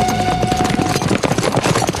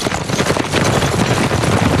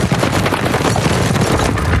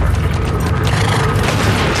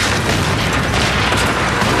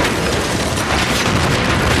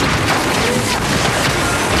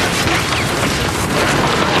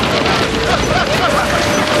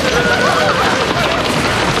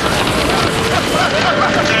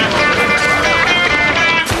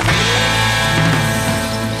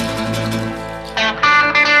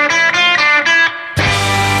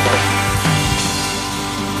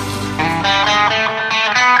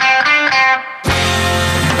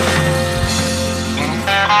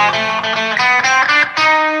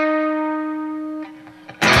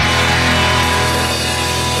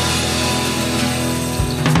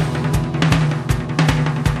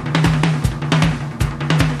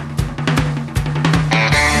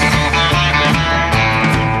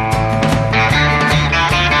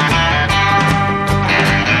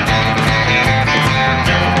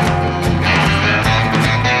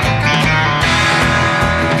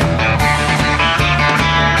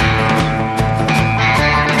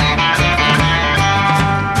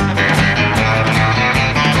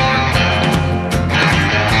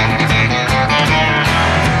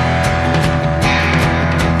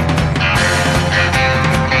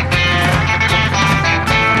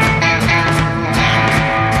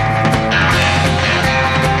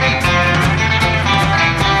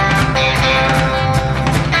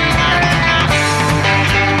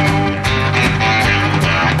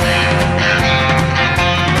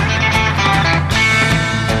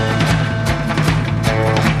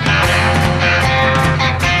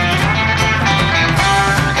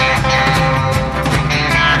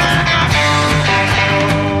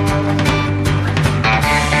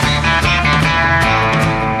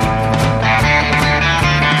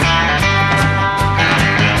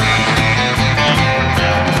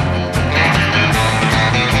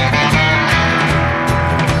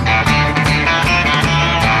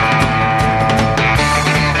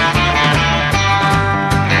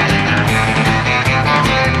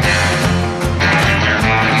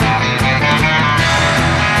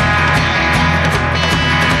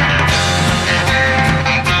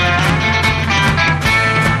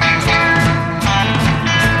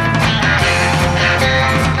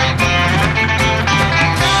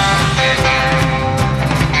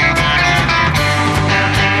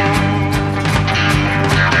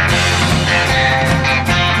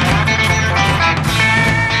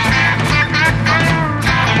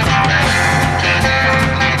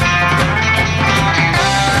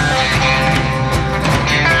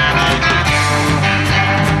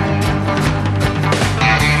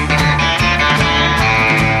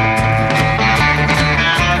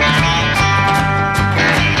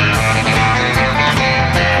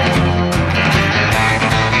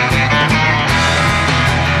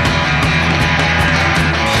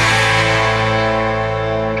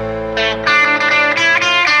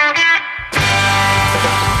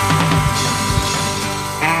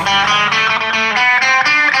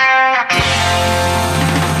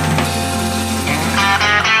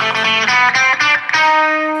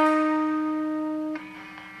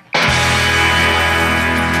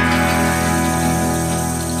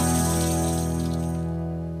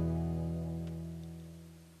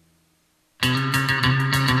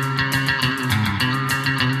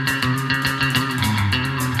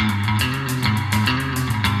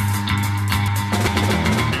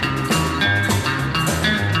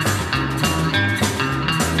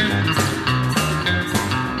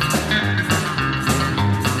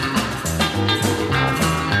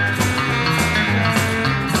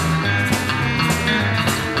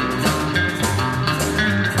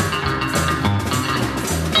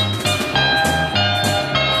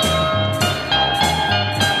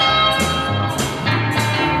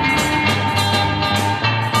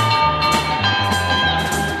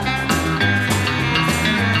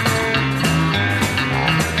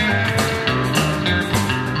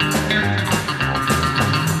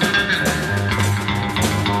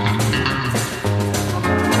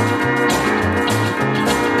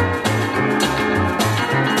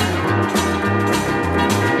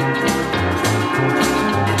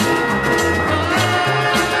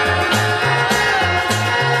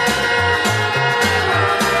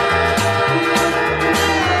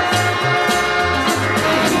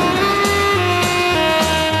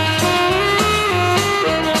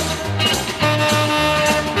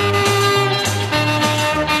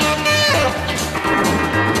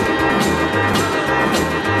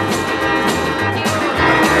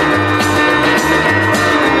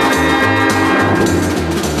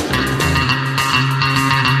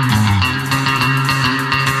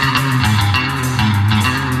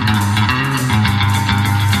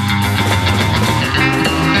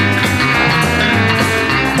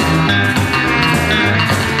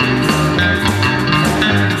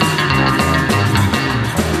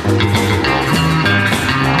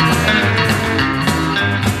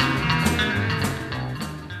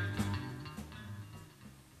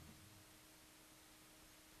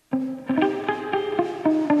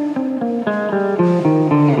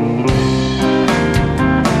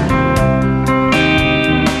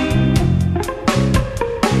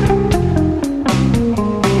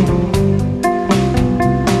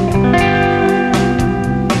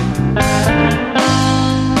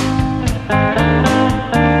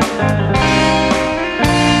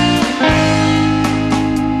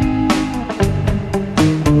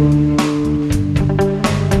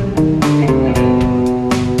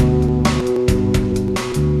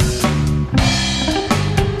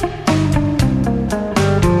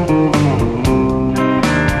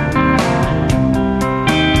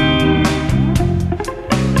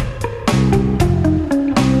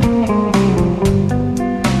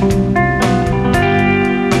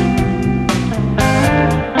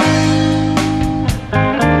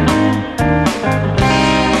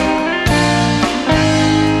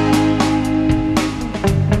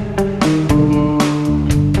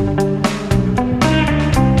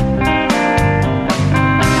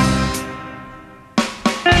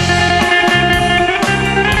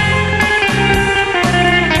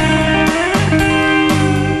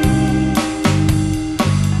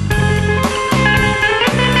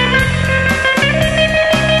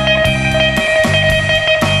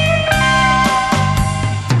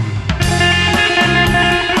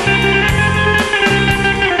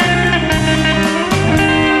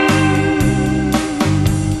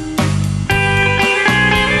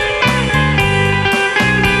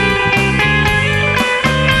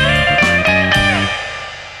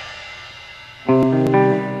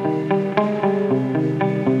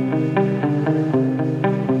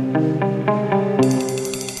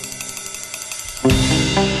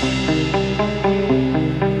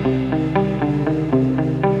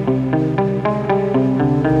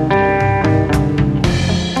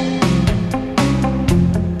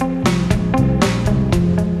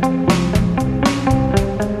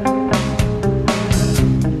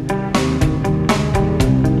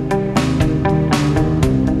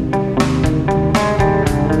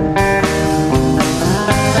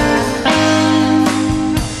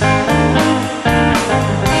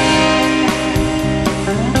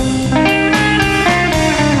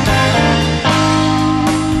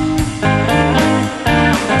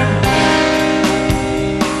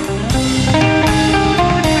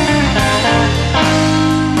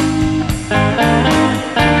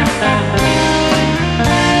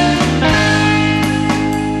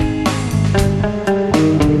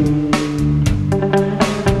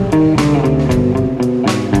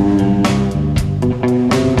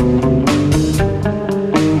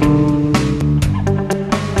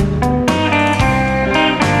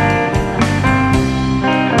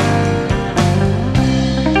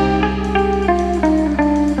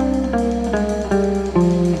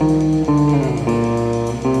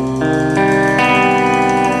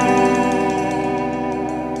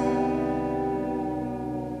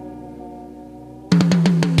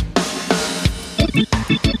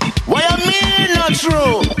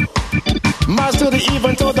 Mars to the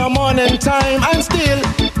even to the morning time. And still,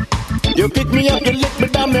 you pick me up, you lick me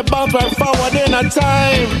down, me bounce right forward in a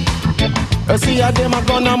time. I see how them are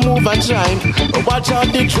gonna move and shine. Watch how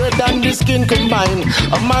the thread and the skin combine.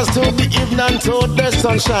 A Mars to the evening to the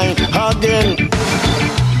sunshine again.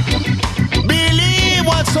 Believe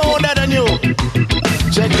what's older than you.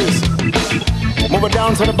 Check this. Move it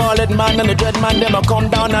down to the bald head man and the dread man. Them a come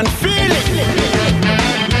down and feel it.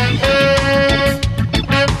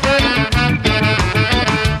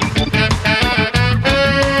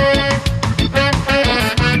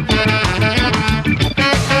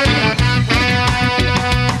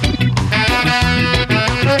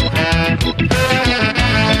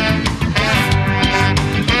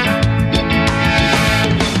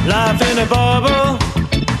 Life in a bubble,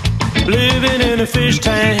 living in a fish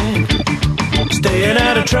tank, staying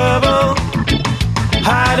out of trouble,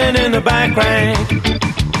 hiding in the back rank,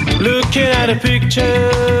 looking at a picture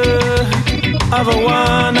of a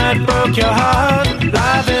one that broke your heart.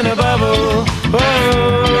 Life in a bubble, oh,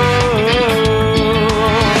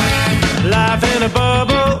 life in a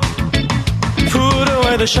bubble, put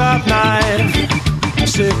away the sharp knife,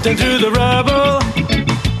 sifting through the rubble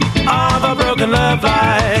of a broken love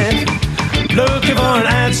life, looking for an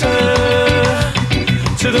answer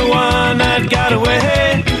to the one that got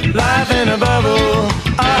away. Life in a bubble,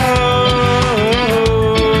 oh,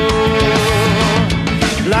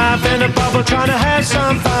 life in a bubble, trying to have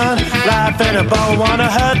some fun. Life in a bubble, wanna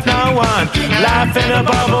hurt no one. Life in a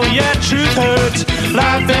bubble, yeah, truth hurts.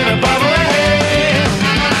 Life in a bubble, hey.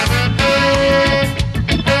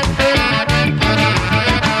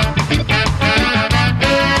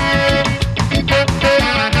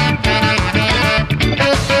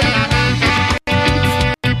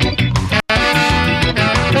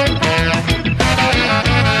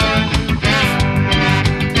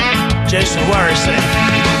 Jason Worrisey.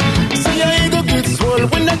 See your ego gets swole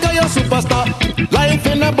when they call you superstar. Life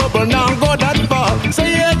in a bubble, now go that far. Say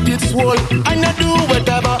your head gets swole and you do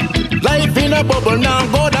whatever. Life in a bubble, now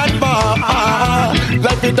go that far.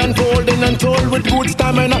 Life it unfolding and told with good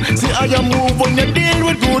stamina. See how you move when you deal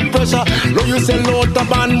with good pressure. Lo you sell out the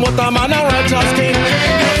band, motor man, a righteous king.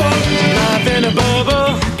 Life in a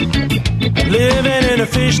bubble, living in a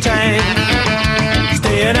fish tank,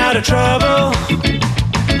 staying out of trouble,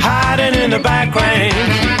 hiding in the back range,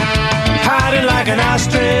 hiding like an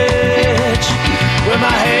ostrich, with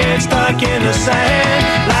my head stuck in the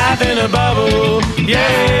sand. Life in a bubble, yeah.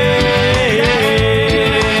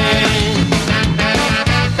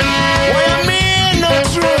 What you mean no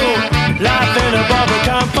true? Life in a bubble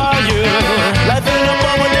come for you. Life in a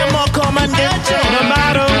bubble, them all come and get you. No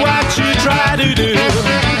matter what you try to do,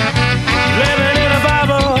 living in a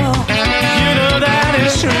bubble, you know that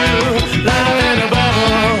is true. Life in a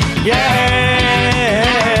bubble, yeah.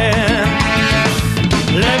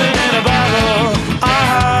 Living in a bubble, oh.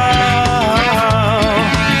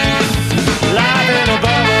 Life in a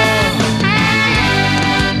bubble.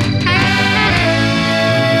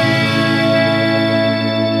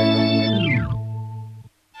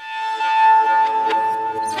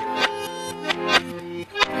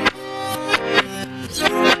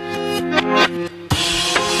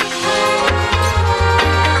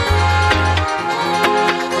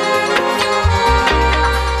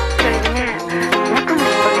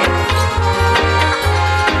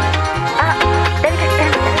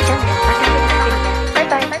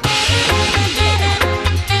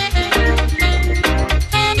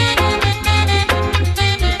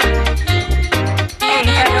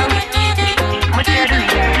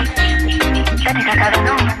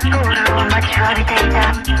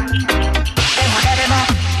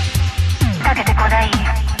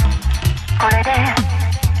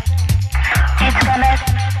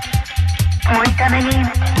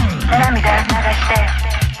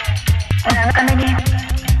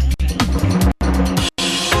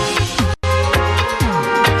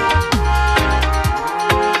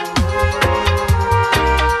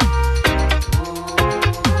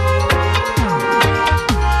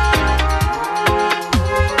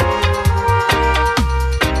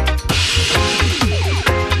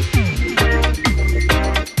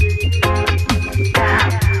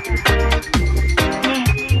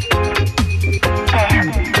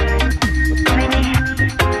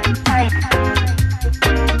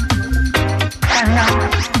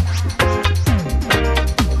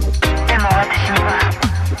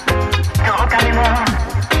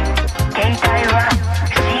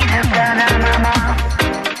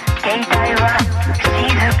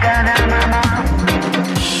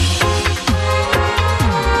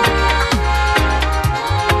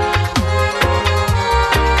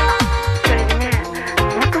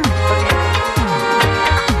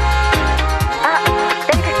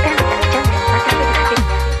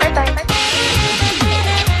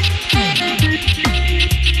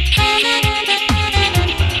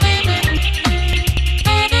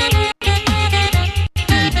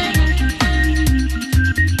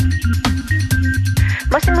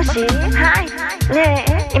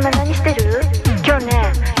 今何してる？今日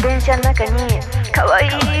ね、電車の中に可愛い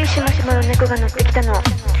しましまの猫が乗ってきたの。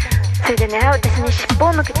それでね、私に尻尾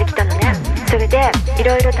を向けてきたのね。それでい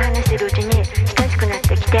ろいろと話してるうちに親しくなっ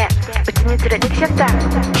てきて、うちに連れてきちゃった。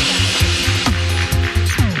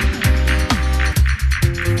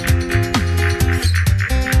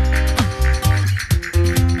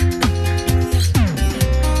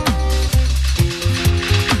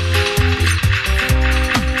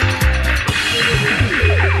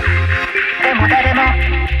でも誰も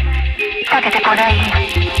かけてこない。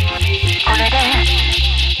これで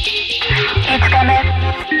5日目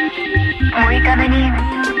6日目に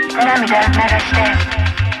涙流して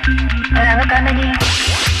7日目に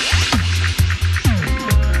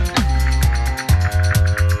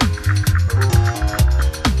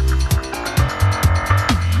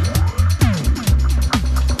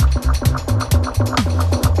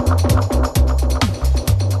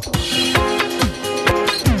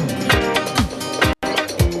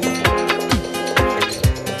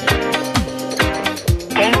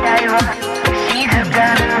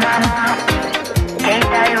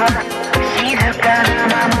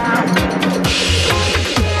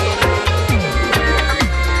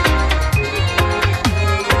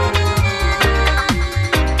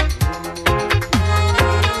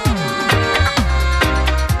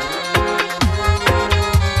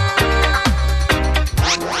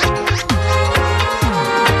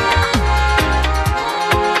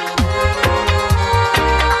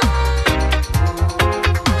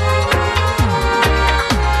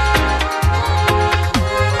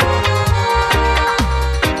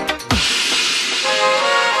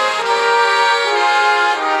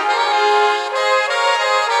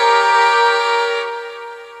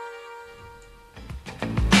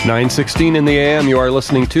.916 in the AM, you are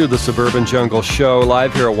listening to The Suburban Jungle Show,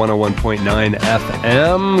 live here at 101.9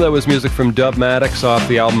 FM. That was music from Dubmatix off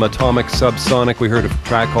the album Atomic Subsonic. We heard a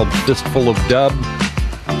track called Fistful of Dub.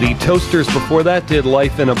 The Toasters before that did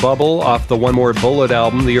Life in a Bubble off the One More Bullet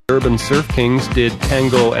album. The Urban Surf Kings did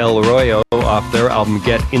Tango El Royo off their album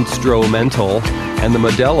Get Instrumental. And the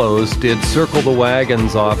Modelos did Circle the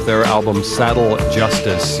Wagons off their album Saddle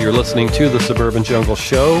Justice. You're listening to The Suburban Jungle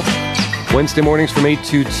Show. Wednesday mornings from 8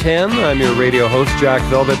 to 10. I'm your radio host, Jack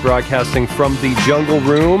Velvet, broadcasting from the Jungle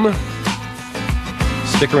Room.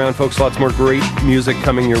 Stick around, folks. Lots more great music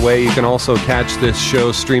coming your way. You can also catch this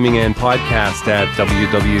show streaming and podcast at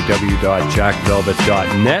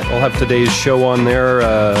www.jackvelvet.net. I'll have today's show on there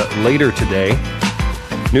later today.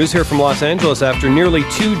 News here from Los Angeles. After nearly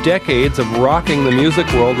 2 decades of rocking the music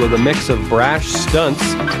world with a mix of brash stunts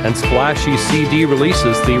and splashy CD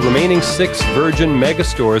releases, the remaining 6 Virgin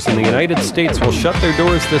megastores in the United States will shut their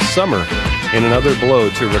doors this summer in another blow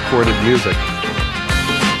to recorded music.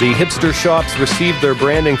 The hipster shops received their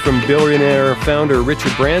branding from billionaire founder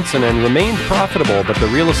Richard Branson and remained profitable, but the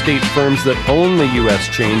real estate firms that own the U.S.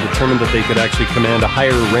 chain determined that they could actually command a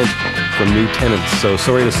higher rent from new tenants. So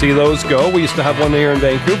sorry to see those go. We used to have one here in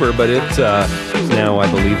Vancouver, but it's now, I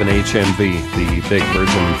believe, an HMV, the big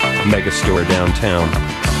Virgin megastore downtown.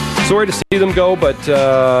 Sorry to see them go, but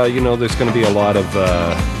there's going to be a lot of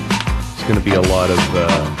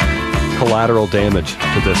collateral damage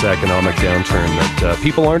to this economic downturn that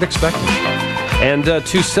people aren't expecting. And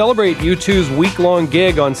to celebrate U2's week-long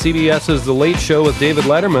gig on CBS's The Late Show with David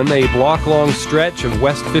Letterman, a block-long stretch of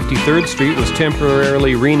West 53rd Street was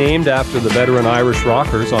temporarily renamed after the veteran Irish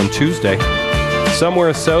Rockers on Tuesday.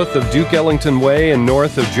 Somewhere south of Duke Ellington Way and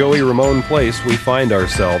north of Joey Ramone Place, we find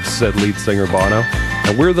ourselves, said lead singer Bono.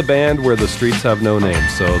 And we're the band where the streets have no name.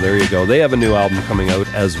 So there you go. They have a new album coming out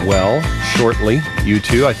as well, shortly,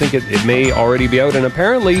 U2. I think it may already be out, and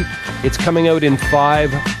apparently it's coming out in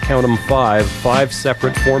 5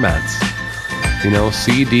 separate formats.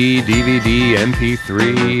 CD, DVD,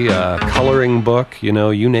 MP3, coloring book, you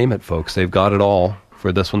name it, folks. They've got it all.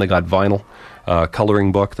 For this one, they got vinyl,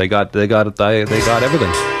 coloring book. They got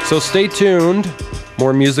everything. So stay tuned.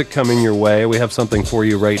 More music coming your way. We have something for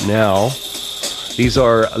you right now. These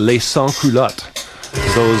are Les Sans Culottes,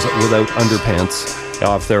 those without underpants,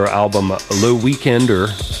 off their album Le Weekender.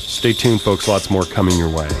 Stay tuned, folks. Lots more coming your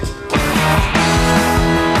way.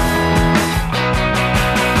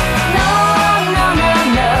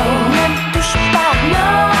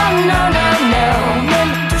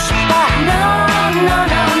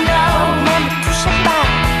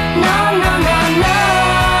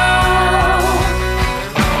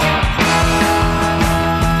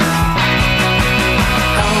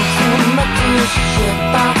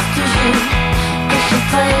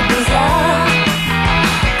 Très bizarre,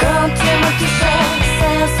 quand tu me touchais,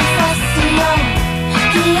 c'est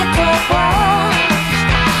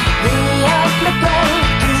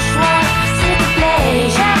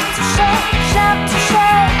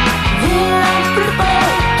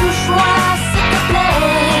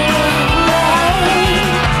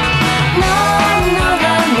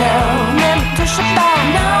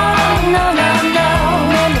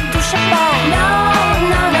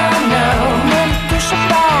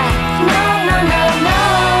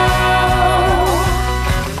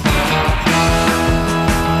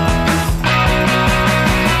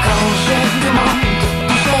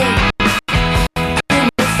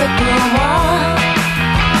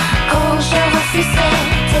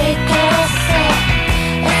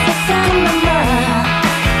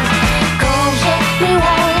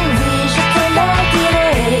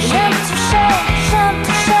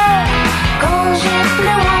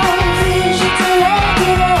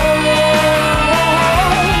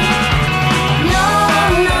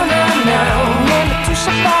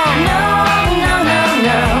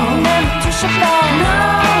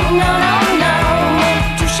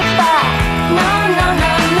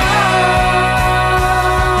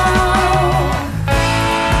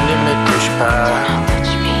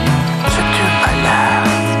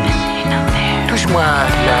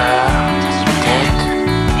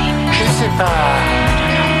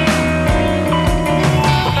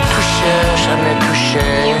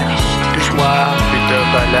chair, touche-moi, plutôt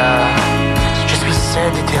pas là. Je suis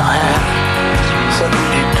celle de tes rêves, celle que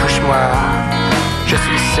tu touches-moi. Je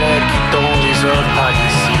suis celle qui tombe des autres par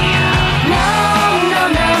ici. Non, non,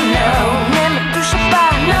 non, non, ne me touche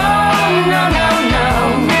pas. Non, non, non, non,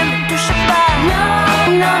 ne me touche pas. Non,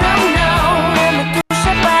 non, non, non, ne me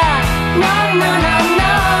touche pas. Non, non, non,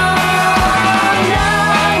 non.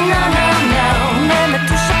 Non, non, non, non, ne me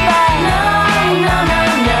touche pas. Non, non, non,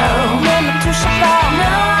 non, ne me touche pas.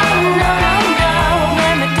 Non, non, non, non, ne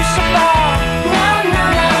me touche pas. Non, non,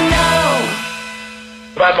 non, non.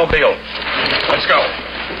 Batmobile. Let's go.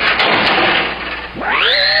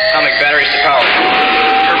 Atomic batteries to power.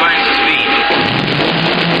 Turbines to speed.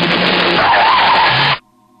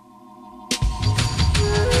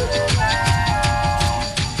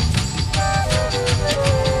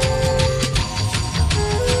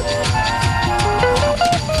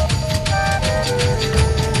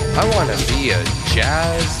 I want to be a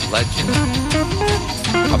jazz legend,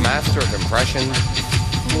 a master of impression.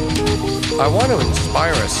 I want to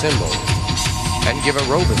inspire a symbol and give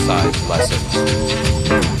aerobicide lessons.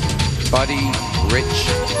 Buddy, Rich,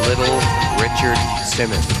 Little, Richard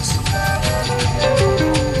Simmons.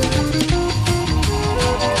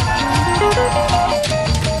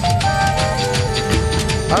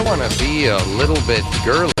 I want to be a little bit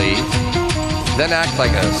girly, then act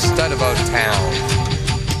like a stud about town.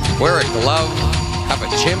 Wear a glove, have a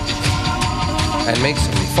chimp, and make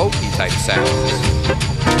some folky type sounds.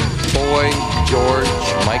 Boy, George,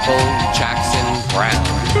 Michael, Jackson, Brown.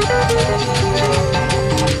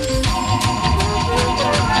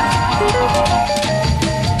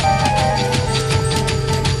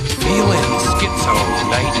 Feeling schizo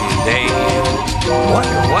night and day.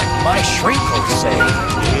 Wonder what my shrink will say.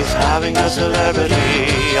 He's having a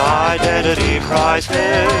celebrity identity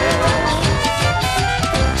crisis.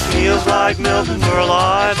 Feels like Milton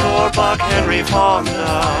Berle or Buck Henry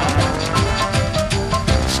Fonda.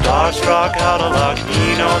 Starstruck, out of luck,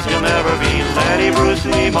 he knows he'll never be Lenny Bruce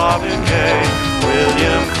Lee, Marvin Gaye,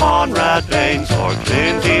 William Conrad Baines, or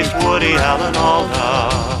Clint Eastwood, Alan Alda.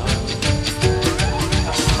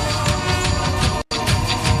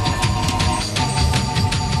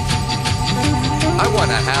 I want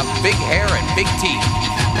to have big hair and big teeth.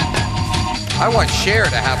 I want Cher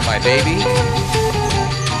to have my baby.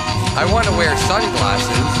 I want to wear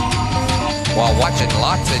sunglasses while watching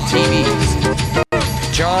lots of TVs.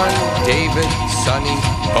 John, David, Sonny,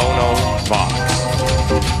 Bono, Vox.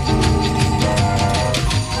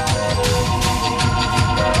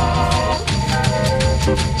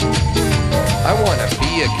 I want to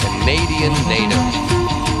be a Canadian native,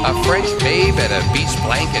 a French babe at a beach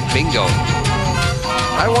blanket bingo.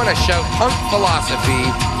 I want to shout punk philosophy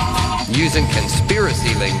using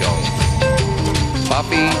conspiracy lingo.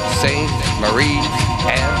 Buffy, Saint, Marie,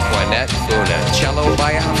 Antoinette, una cello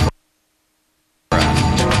Biafra.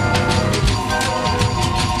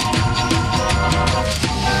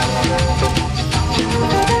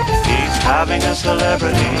 He's having a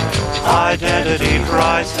celebrity identity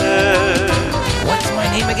crisis. What's my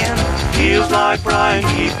name again? Feels like Brian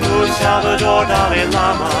Keith Moon, Salvador Dalai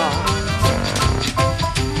Lama.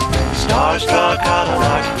 Starstruck, out of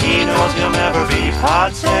luck, he knows he'll never be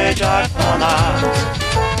Pat Sage, Iphonas,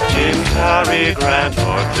 Jim Carrey, Grant,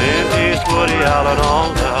 or Clint Eastwood, Alan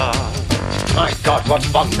Alda. My God, what's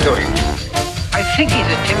Bob doing? I think he's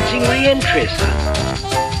attempting re-entry, sir.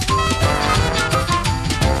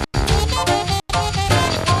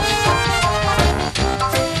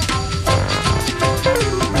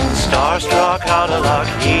 Starstruck, out of luck,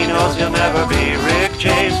 he knows he'll never be Rick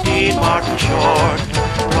James, Dean Martin Short,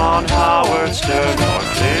 Ron Howard Stern, or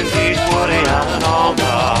Clint Eastwood, Alan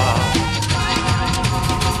Alda.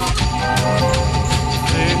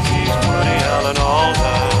 Clint Eastwood, Alan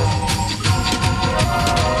Alda.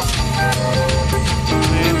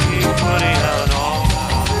 Clint Eastwood, Alan Alda.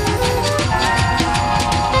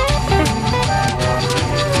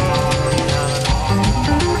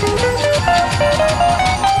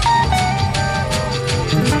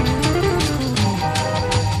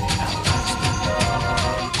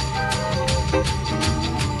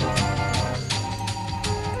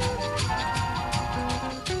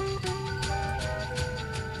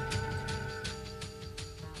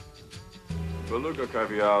 Beluga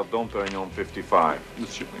caviar, Dom Perignon 55.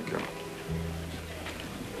 Monsieur, thank you.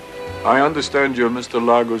 I understand you're Mr.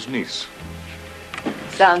 Largo's niece.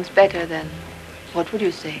 Sounds better than, what would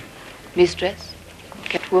you say? Mistress?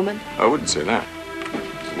 Kept woman? I wouldn't say that.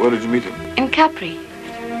 Where did you meet him? In Capri.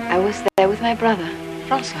 I was there with my brother,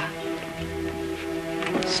 Francois.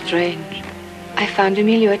 Strange. I found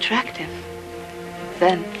Emilio attractive.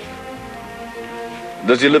 Then,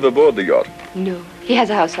 Does he live aboard the yacht? No, he has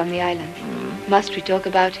a house on the island. Must we talk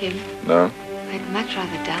about him? No. I'd much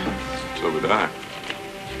rather dance. So would I.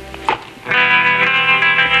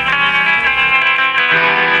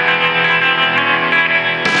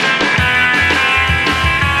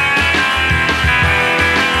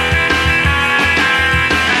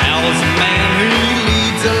 Al's a man who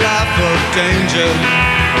leads a life of danger.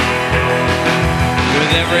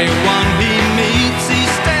 With everyone he meets, he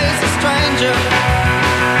stays a stranger.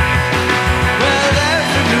 With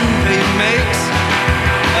every move he makes,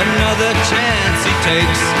 another chance he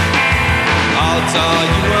takes. Odds are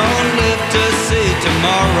you won't live to see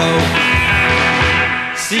tomorrow.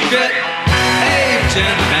 Secret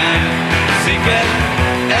agent man, secret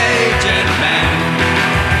agent man.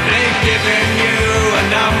 They've given you a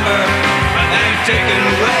number and taken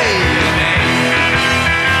away your name.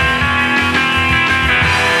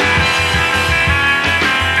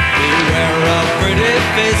 Beware of pretty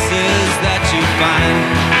faces that you find.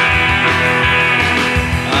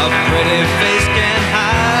 A pretty face can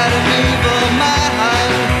hide an evil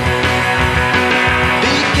mind.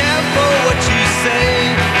 Be careful what you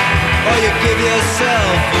say, or you give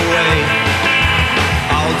yourself away.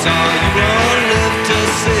 Odds are you won't live to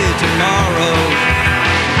see tomorrow.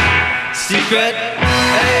 Secret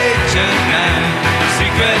agent man,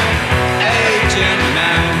 secret agent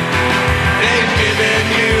man. They've given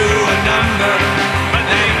you a number, but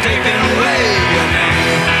they've taken away your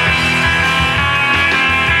name.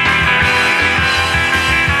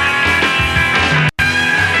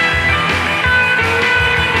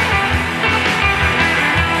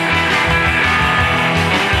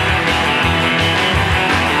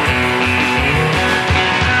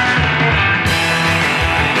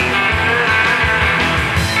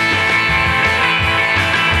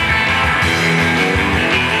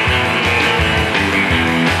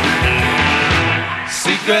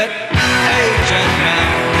 Secret agent man,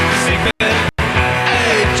 secret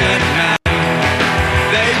agent man.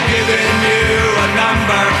 They've given you a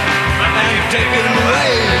number, but they've taken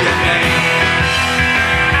away your name.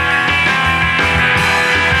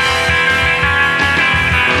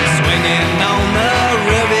 Swinging on the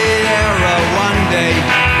Riviera one day,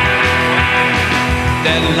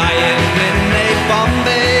 then lying in a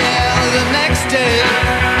Bombay the next day.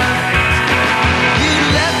 You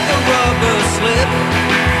let the rubber slip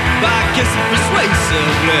by kissing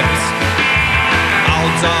persuasive lips.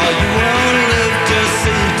 Odds are you won't live to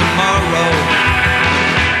see tomorrow.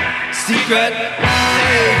 Secret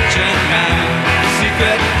agent man,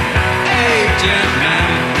 secret agent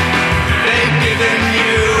man. They've given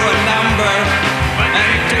you a number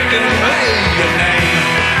and taken away your name.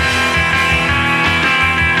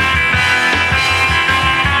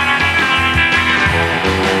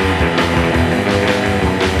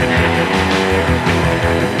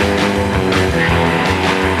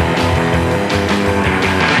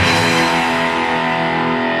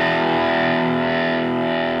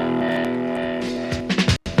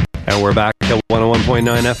 And we're back at 101.9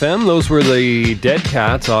 FM. Those were the Dead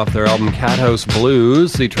Cats off their album Cat House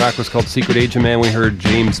Blues. The track was called Secret Agent Man. We heard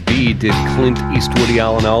James B. did Clint Eastwood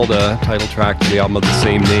Alan Alda, title track to the album of the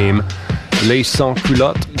same name. Les Sans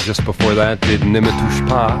Culottes, just before that, did Ne Me Touche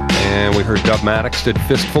Pas. And we heard Dub Maddox did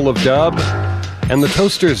Fistful of Dub. And the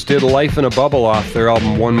Toasters did Life in a Bubble off their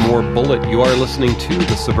album One More Bullet. You are listening to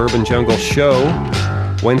The Suburban Jungle Show.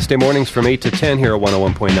 Wednesday mornings from 8 to 10 here at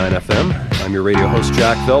 101.9 FM. I'm your radio host,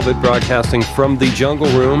 Jack Velvet, broadcasting from the Jungle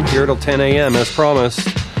Room here till 10 a.m. as promised.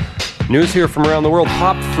 News here from around the world.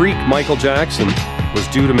 Pop freak Michael Jackson was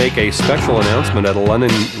due to make a special announcement at a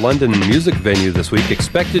London music venue this week,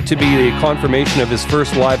 expected to be the confirmation of his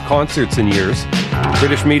first live concerts in years.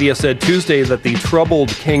 British media said Tuesday that the troubled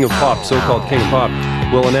King of Pop, so-called King of Pop,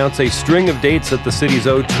 will announce a string of dates at the city's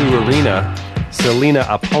O2 Arena. Selena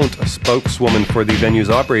Aponte, a spokeswoman for the venue's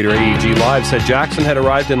operator, AEG Live, said Jackson had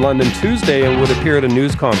arrived in London Tuesday and would appear at a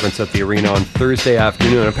news conference at the arena on Thursday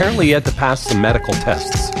afternoon. Apparently he had to pass some medical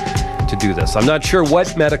tests to do this. I'm not sure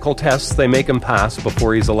what medical tests they make him pass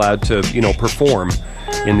before he's allowed to, perform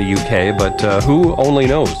in the UK, but who only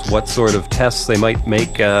knows what sort of tests they might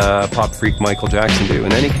make pop freak Michael Jackson do.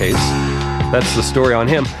 In any case, that's the story on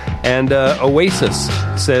him. And Oasis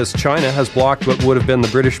says China has blocked what would have been the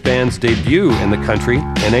British band's debut in the country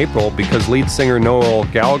in April because lead singer Noel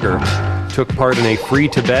Gallagher took part in a Free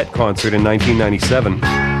Tibet concert in 1997.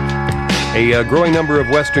 A growing number of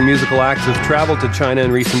Western musical acts have traveled to China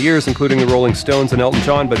in recent years, including the Rolling Stones and Elton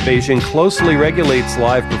John, but Beijing closely regulates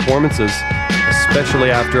live performances,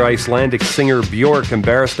 especially after Icelandic singer Björk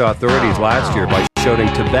embarrassed authorities last year by shouting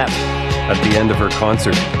Tibet at the end of her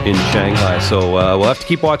concert in Shanghai. So we'll have to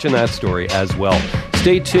keep watching that story as well.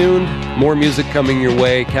 Stay tuned. More music coming your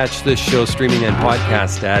way. Catch this show streaming and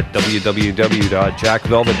podcast at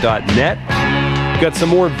www.jackvelvet.net. Got some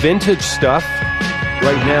more vintage stuff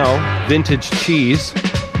right now. Vintage cheese.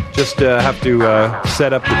 Just have to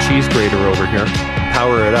set up the cheese grater over here.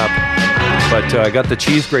 Power it up. But I got the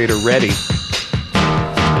cheese grater ready.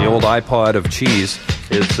 The old iPod of cheese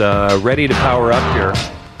is ready to power up here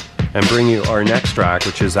and bring you our next track,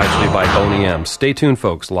 which is actually by Boney M. Stay tuned,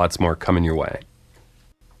 folks. Lots more coming your way.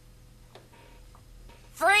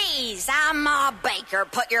 Freeze! I'm Ma Baker.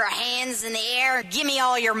 Put your hands in the air. Give me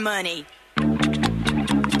all your money.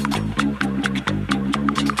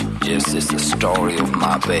 This is the story of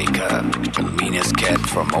Ma Baker, the meanest cat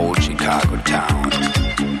from old Chicago town.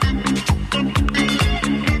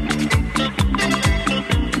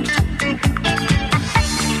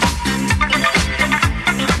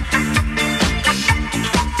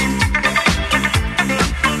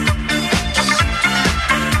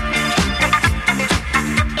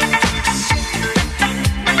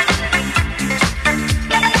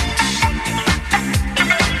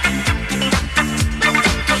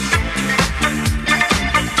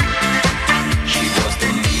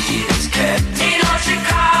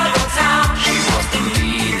 Chicago.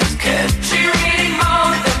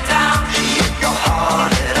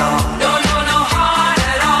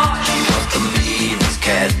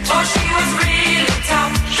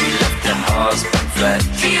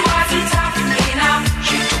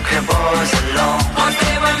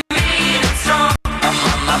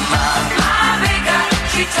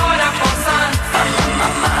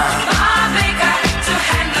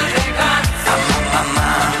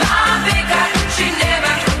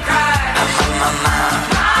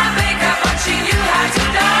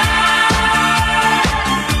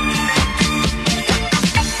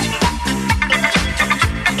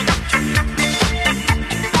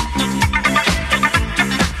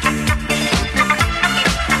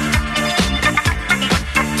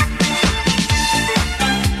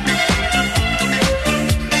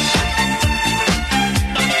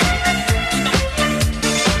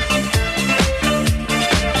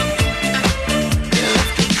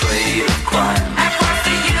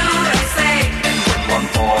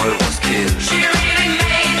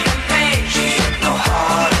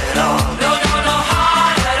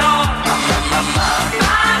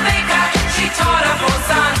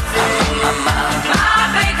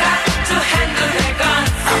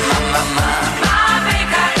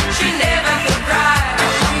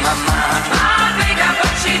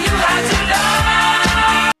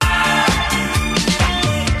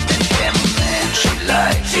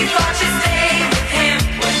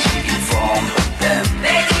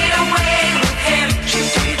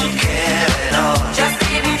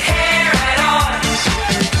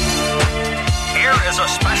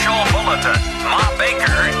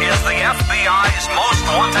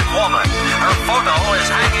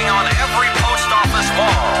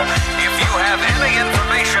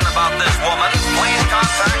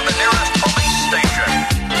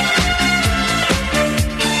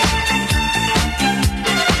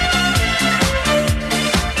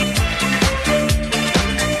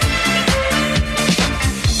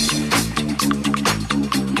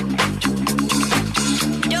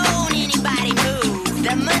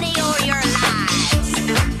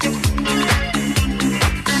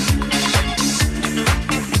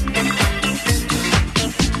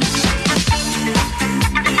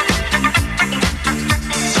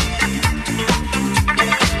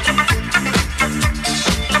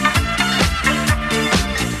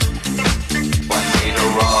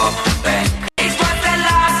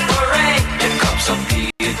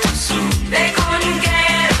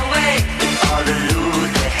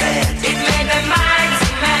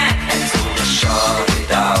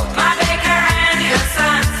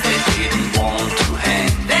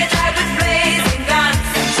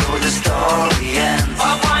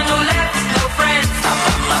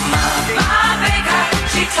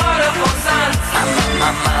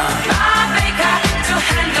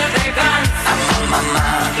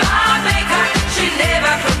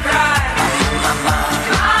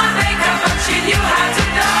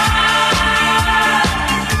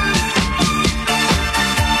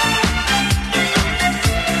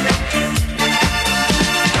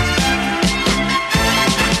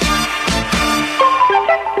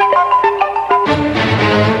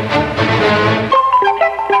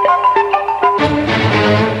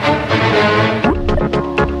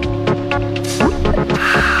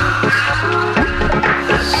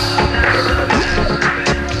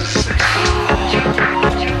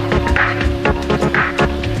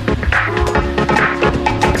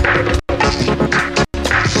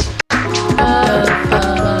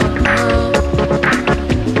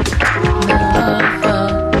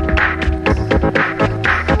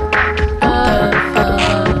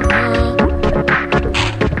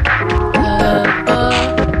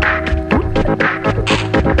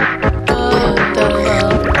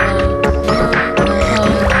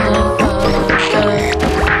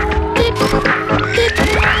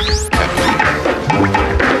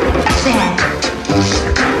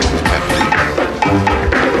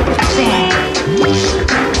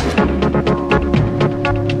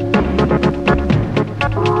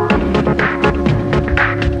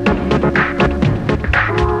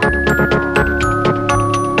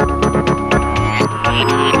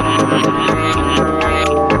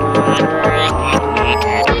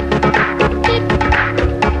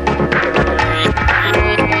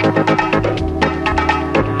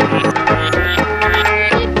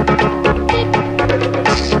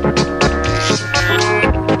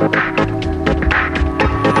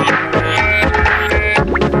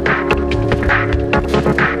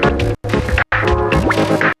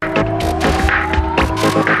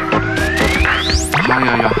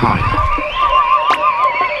 Higher, ya higher.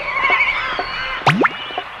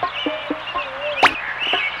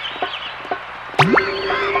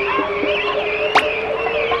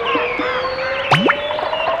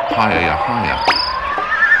 Higher, ya higher.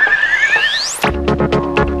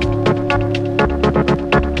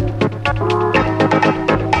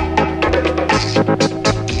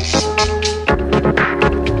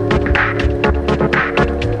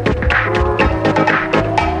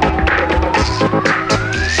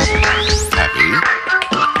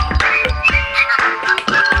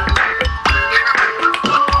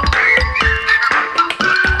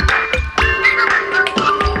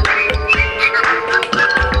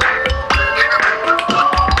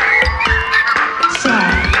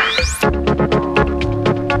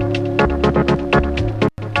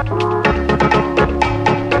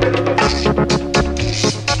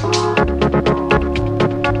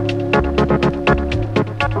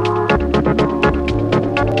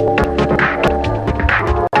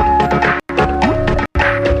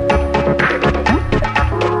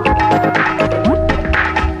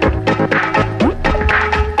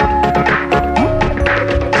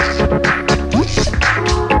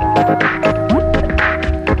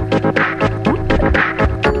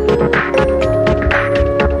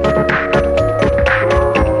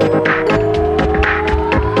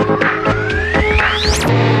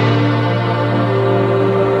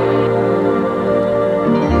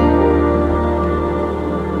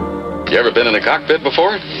 You ever been in a cockpit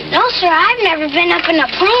before? No, sir, I've never been up in a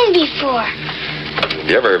plane before.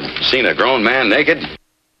 You ever seen a grown man naked?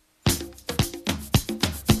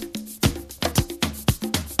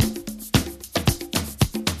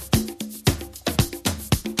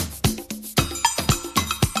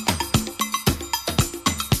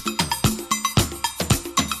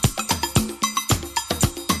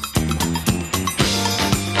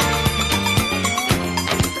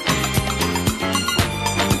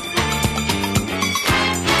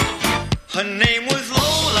 Her name was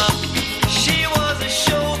Lola. She was a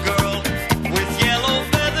showgirl with yellow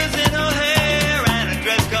feathers in her hair and a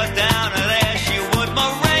dress cut down her there. She would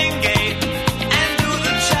merengue and do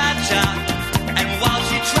the cha-cha. And while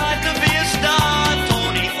she tried to be a star,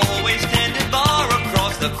 Tony always tended bar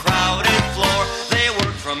across the crowded floor. They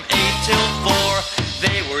worked from 8 till 4.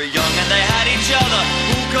 They were young and they had each other.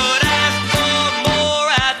 Who could ask for more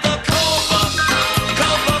at the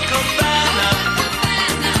Copacabana?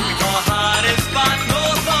 The hottest spot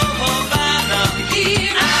north of Havana.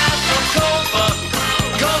 At the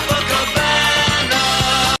Copacabana.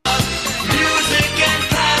 Music and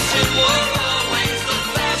passion were always the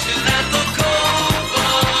fashion at the Copa.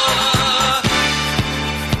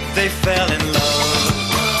 They fell in love.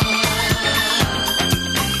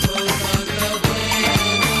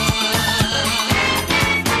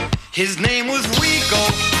 His name was Rico.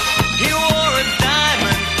 He wore a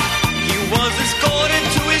diamond. He was escorted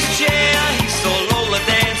to his chair. He saw Lola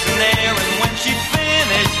dancing there, and when she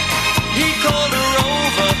finished, he called her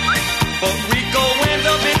over. But Rico went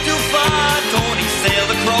a bit too far. Tony sailed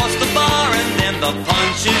across the bar, and then the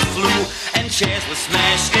punches flew, and chairs were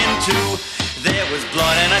smashed in two. There was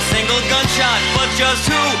blood and a single gunshot, but just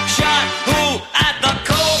who shot who at the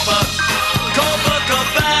Copacabana?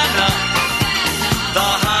 The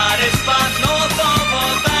hottest spot north of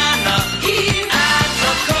Havana. At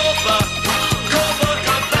the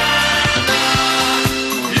Copacabana.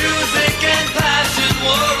 Music and passion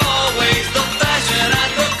were always the fashion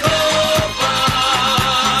at the Copa.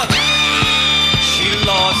 She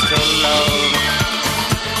lost her love.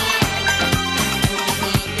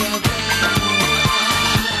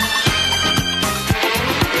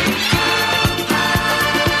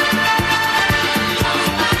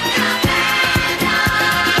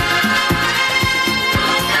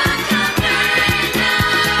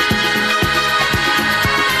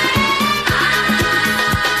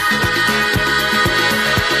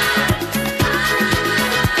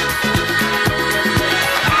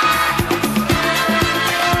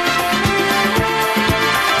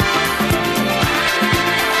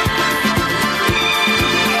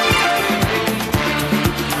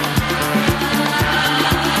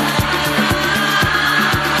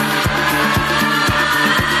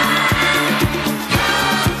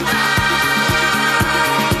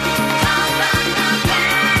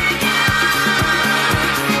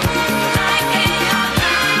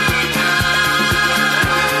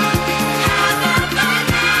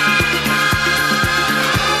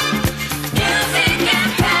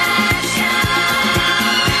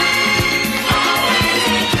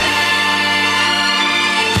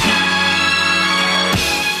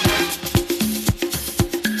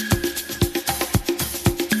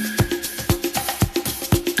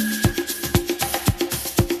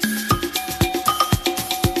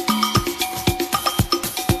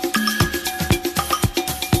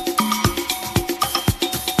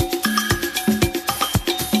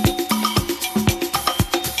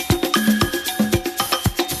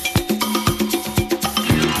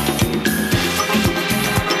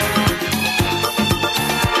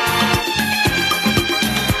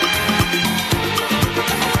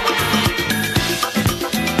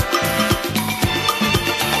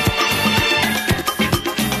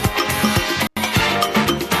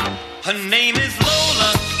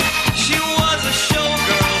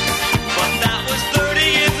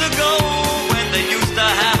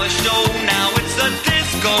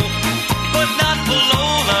 go, but not for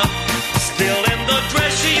Lola. Still in the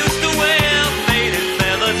dress she used to wear, faded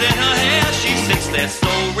feathers in her hair. She sits there so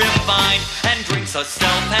refined and drinks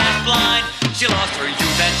herself half blind. She lost her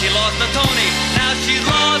youth and she lost her Tony. Now she's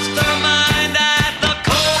lost her mind at the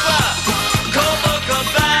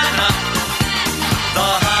Copacabana, the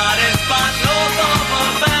hottest spot north of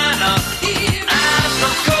Havana. At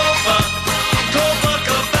the Copacabana,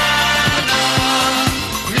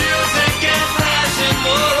 music and passion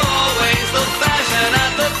were always the fashion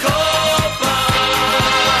at the Copa.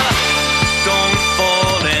 Don't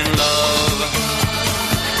fall in love.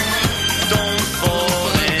 Don't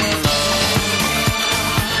fall in love.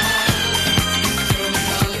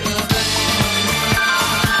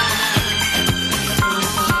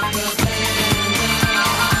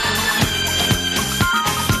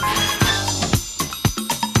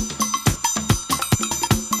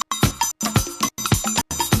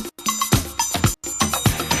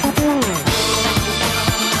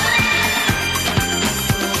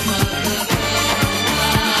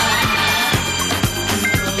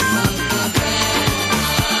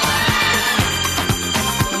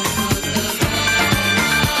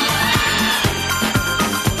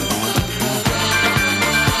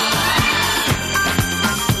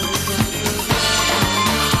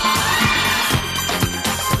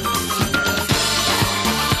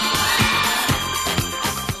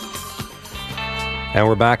 And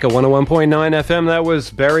we're back at 101.9 FM. That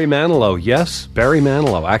was Barry Manilow. Yes, Barry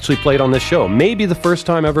Manilow actually played on this show. Maybe the first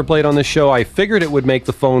time ever played on this show. I figured it would make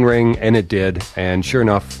the phone ring, and it did. And sure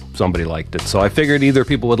enough, somebody liked it. So I figured either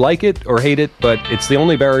people would like it or hate it, but it's the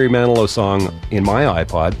only Barry Manilow song in my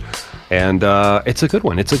iPod. And it's a good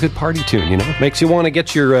one. It's a good party tune, you know. It makes you want to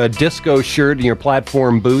get your disco shirt and your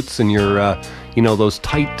platform boots and your, those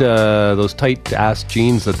tight ass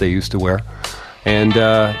jeans that they used to wear. And,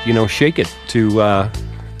 shake it to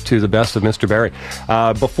the best of Mr. Barry.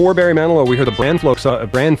 Before Barry Manilow, we heard the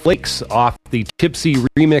Bran Flakes off the Tipsy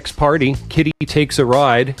Remix Party. Kitty Takes a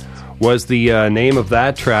Ride was the name of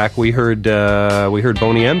that track. We heard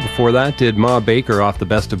Boney M. Before that, did Ma Baker off the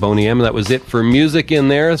Best of Boney M. That was it for music in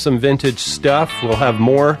there. Some vintage stuff. We'll have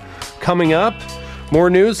more coming up. More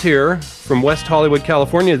news here from West Hollywood,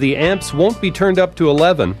 California. The Amps won't be turned up to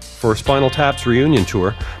 11 for Spinal Tap's reunion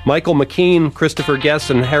tour. Michael McKean, Christopher Guest,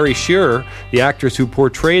 and Harry Shearer, the actors who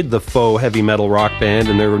portrayed the faux heavy metal rock band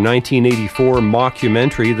in their 1984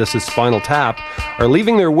 mockumentary, This Is Spinal Tap, are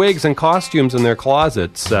leaving their wigs and costumes in their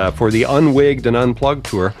closets for the Unwigged and Unplugged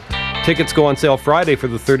tour. Tickets go on sale Friday for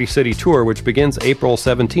the 30-city tour, which begins April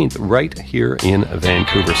 17th right here in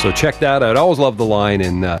Vancouver. So check that out. I always love the line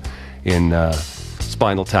in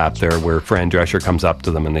Spinal Tap there where Fran Drescher comes up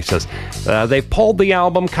to them and he says, they've pulled the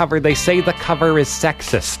album cover. They say the cover is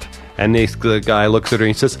sexist. And the guy looks at her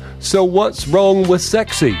and he says, so what's wrong with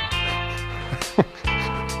sexy?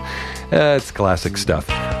 It's classic stuff.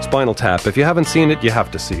 Spinal Tap. If you haven't seen it, you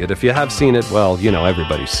have to see it. If you have seen it, well,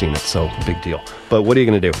 everybody's seen it, so big deal. But what are you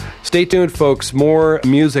going to do? Stay tuned, folks. More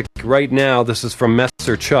music right now. This is from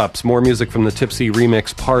Messer Chups. More music from the Tipsy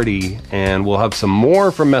Remix Party. And we'll have some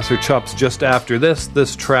more from Messer Chups just after this.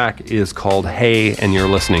 This track is called Hey, and you're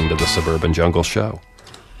listening to the Suburban Jungle Show.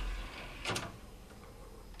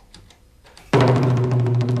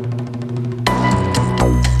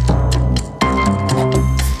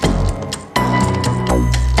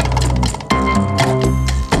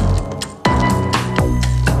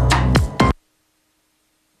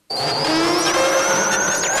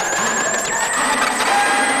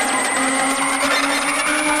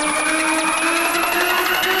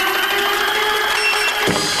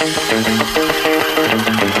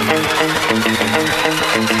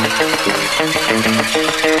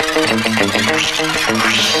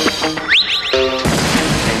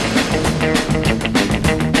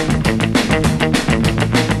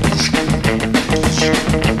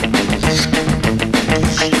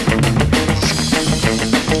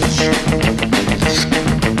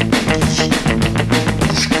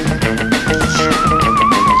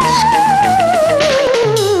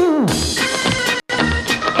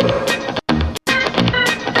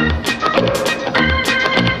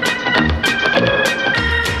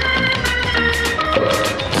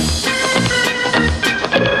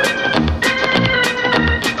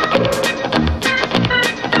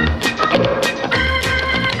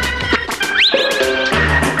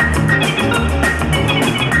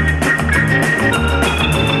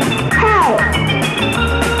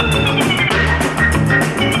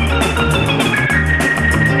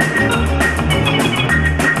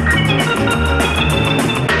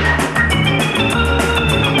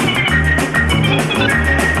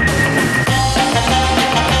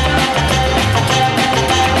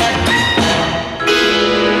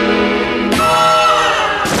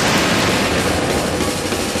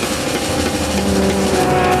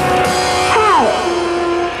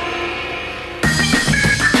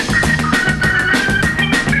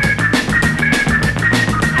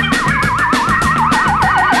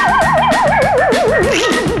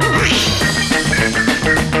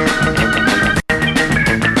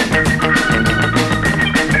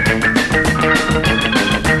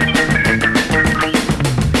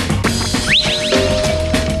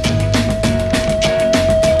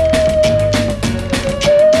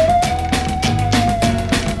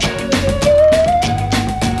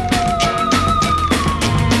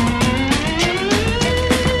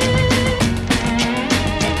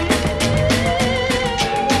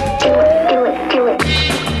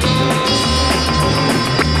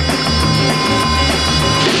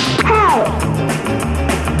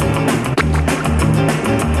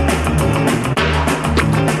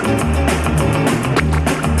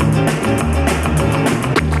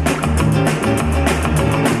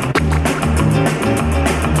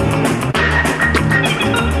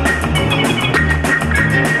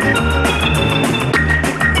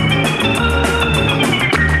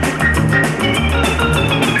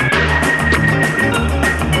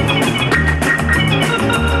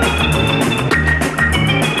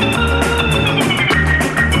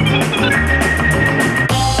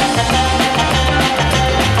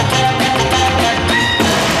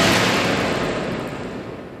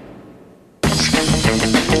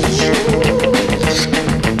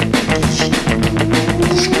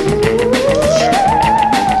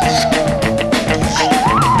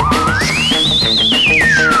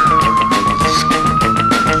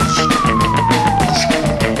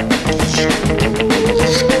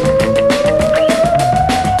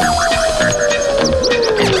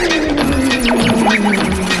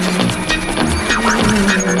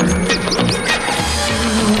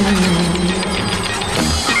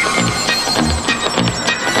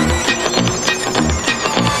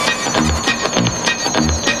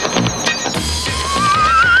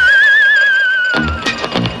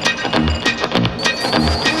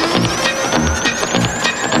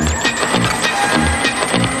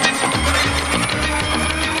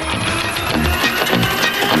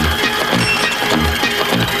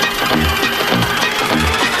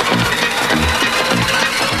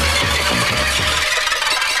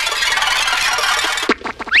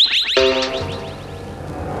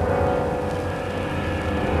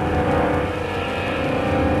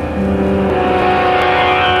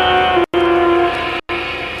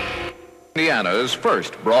 Indiana's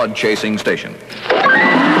first broad-chasing station.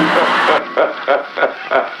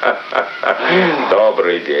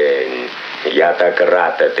 Добрый день. Я так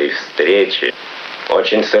рад этой встрече.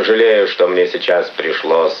 Очень сожалею, что мне сейчас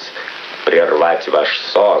пришлось прервать ваш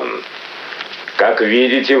сон. Как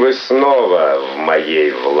видите, вы снова в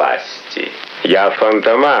моей власти. Я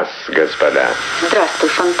Фантомас, господа. Здравствуй,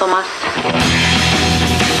 Фантомас.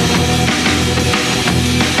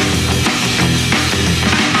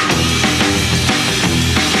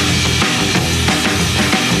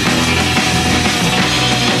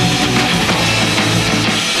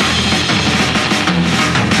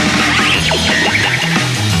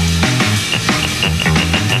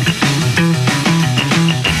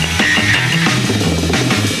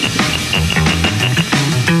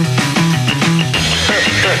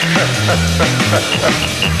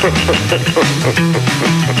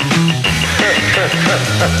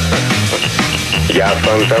 Я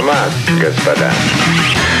Фантомас, господа.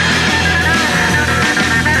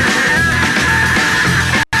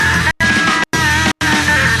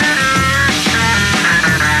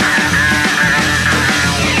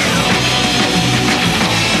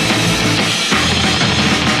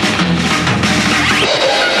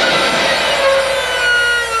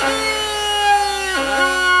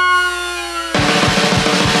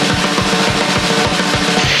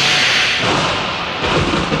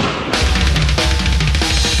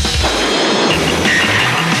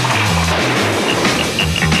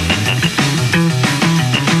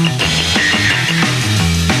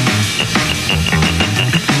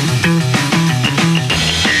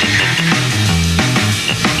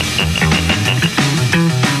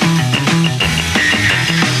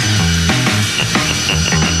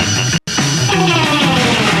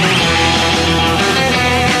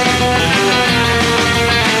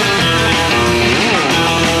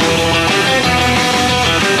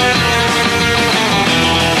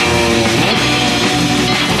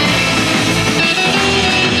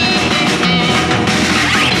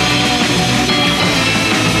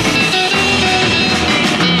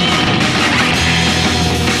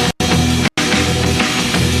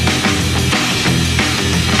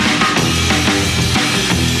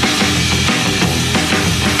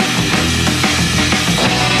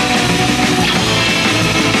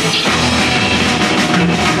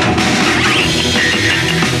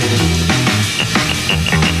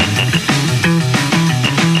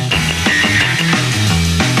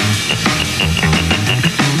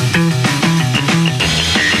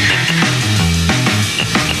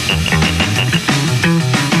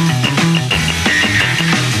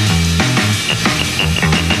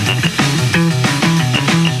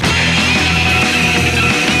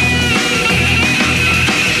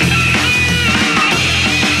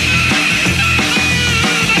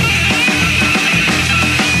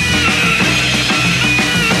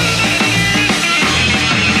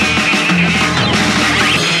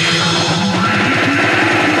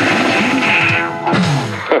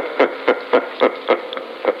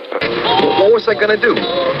 What was I gonna do?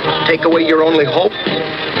 Take away your only hope?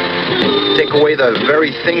 Take away the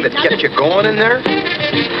very thing that kept you going in there?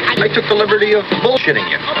 I took the liberty of bullshitting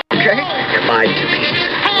you, okay? You lied to me.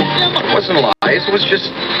 It wasn't lies, it was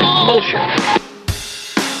just bullshit.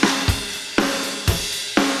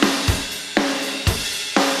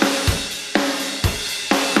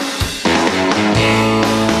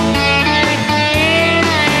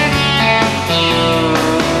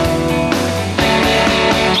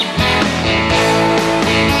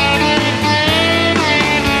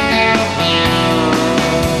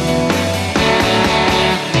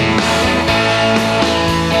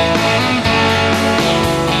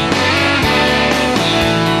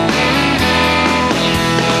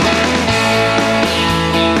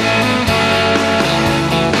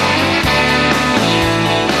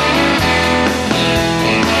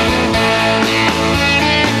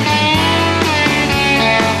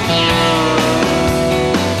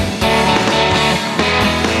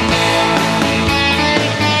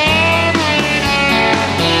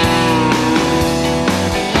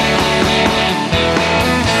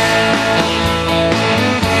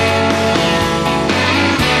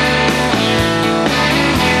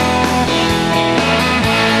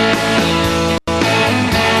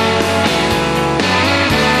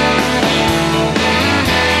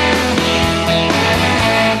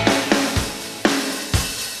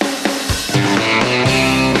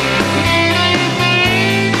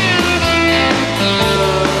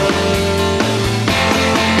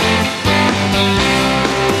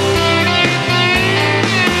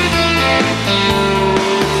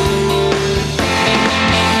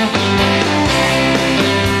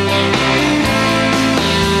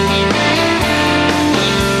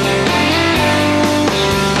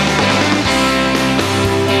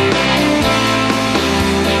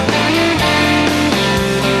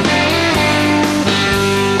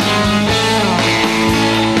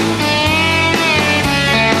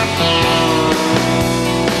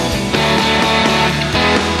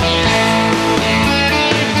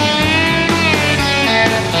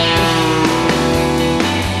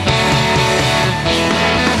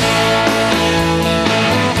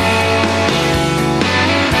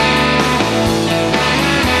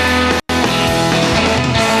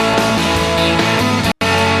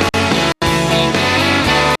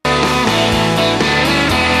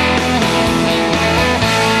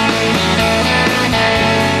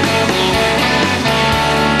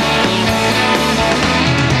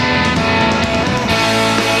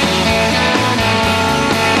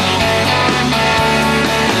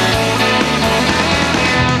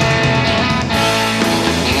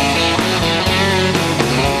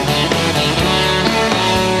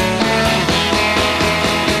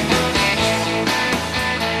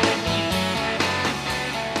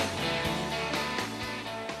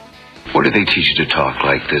 Where do they teach you to talk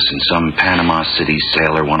like this? In some Panama City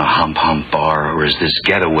sailor want a hump bar? Or is this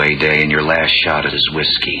getaway day and your last shot at his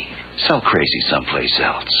whiskey? Sell crazy someplace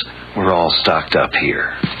else. We're all stocked up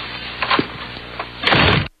here.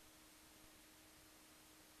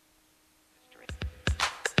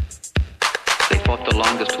 They fought the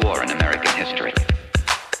longest war in American history.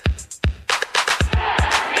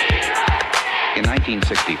 In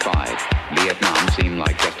 1965, Vietnam seemed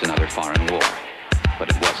like just another foreign war. But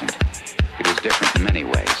it wasn't. It was different in many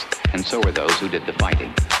ways, and so were those who did the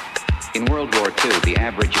fighting. In World War II, the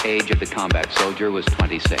average age of the combat soldier was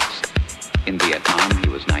 26. In Vietnam, he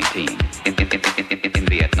was 19. In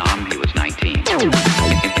Vietnam, he was 19. In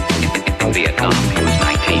Vietnam, he was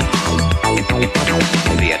 19.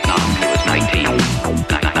 In Vietnam, he was 19.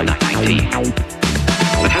 19.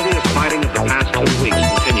 The heaviest fighting of the past 2 weeks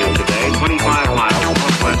continued today, 25 miles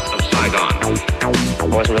northwest of Saigon.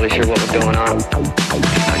 I wasn't really sure what was going on.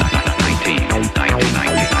 19.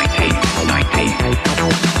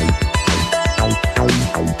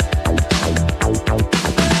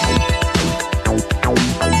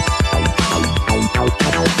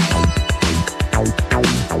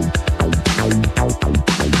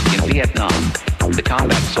 In Vietnam, the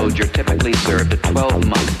combat soldier typically served a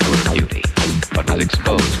 12-month tour of duty, but was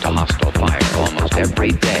exposed to hostile fire almost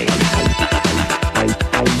every day.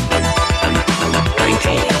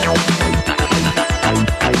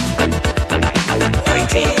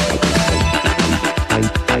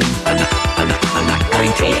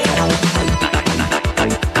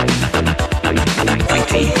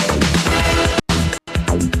 19.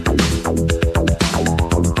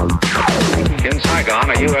 In Saigon,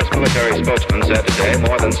 a U.S. military spokesman said today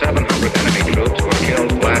more than 700 enemy troops were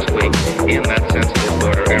killed last week in that sensitive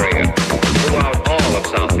border area. Throughout all of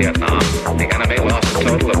South Vietnam, the enemy lost a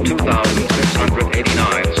total of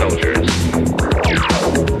 2,689 soldiers.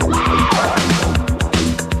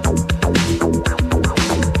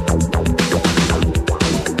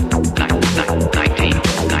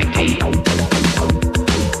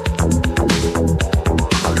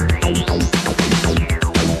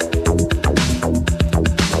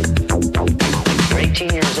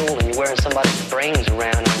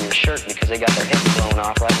 They got their heads blown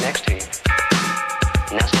off right next to you.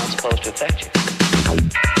 And that's not supposed to affect you.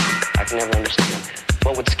 I can never understand that.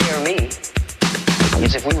 What would scare me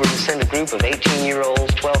is if we were to send a group of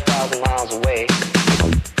 18-year-olds 12,000 miles away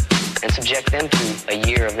and subject them to a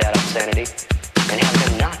year of that obscenity and have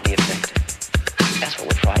them not be affected. That's what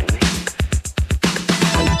would frighten me.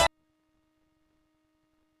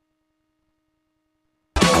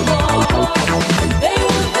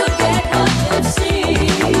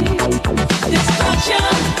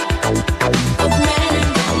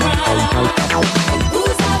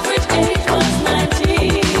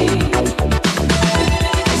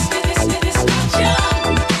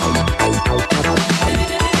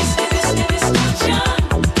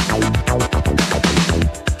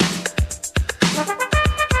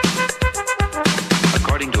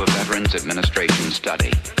 Administration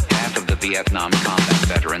study, half of the Vietnam combat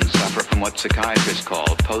veterans suffer from what psychiatrists call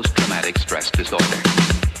post-traumatic stress disorder.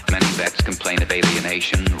 Many vets complain of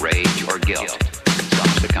alienation, rage, or guilt. Some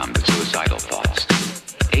succumb to suicidal thoughts.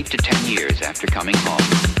 8 to 10 years after coming home,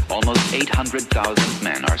 almost 800,000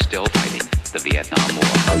 men are still fighting the Vietnam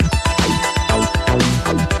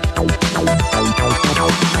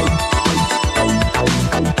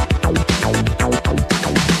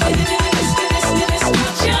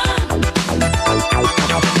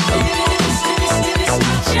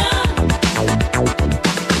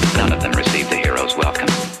None of them received the hero's welcome.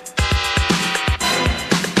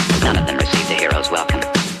 None of them received the hero's welcome.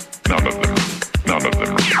 None of them. None of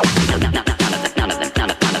them.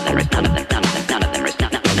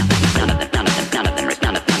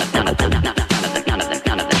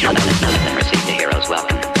 Received the hero's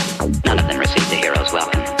welcome. None of them received the hero's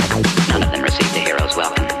welcome. None of them received the hero's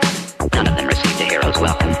welcome. None of them received the hero's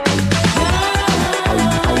welcome.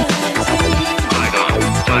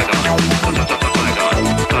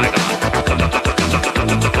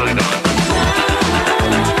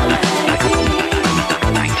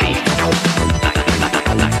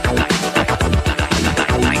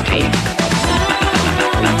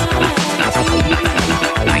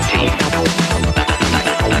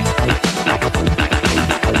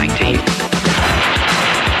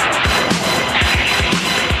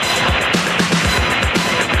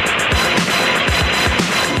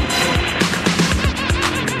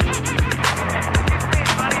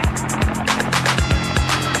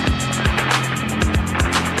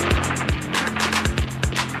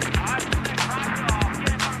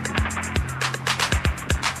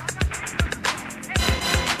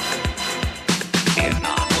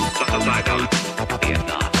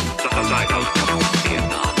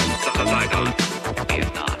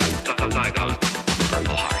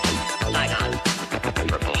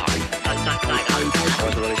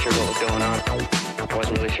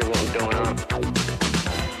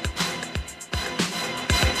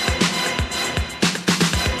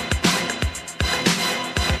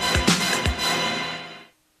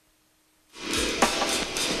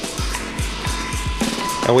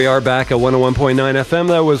 And we are back at 101.9 FM.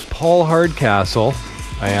 That was Paul Hardcastle.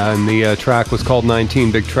 And the track was called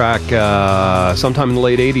 19, big track, sometime in the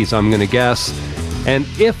late 80s, I'm going to guess. And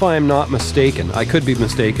if I'm not mistaken, I could be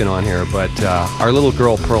mistaken on here, but our little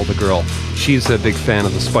girl, Pearl the Girl, she's a big fan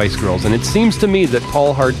of the Spice Girls. And it seems to me that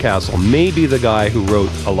Paul Hardcastle may be the guy who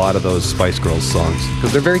wrote a lot of those Spice Girls songs.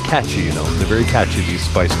 Because they're very catchy, you know. They're very catchy, these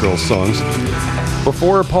Spice Girls songs.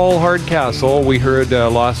 Before Paul Hardcastle, we heard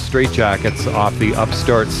Lost Straitjackets off the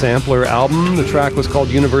Upstart Sampler album. The track was called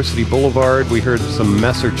University Boulevard. We heard some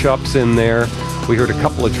Messer Chups in there. We heard a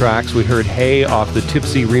couple of tracks. We heard Hey off the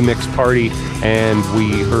Tipsy Remix Party, and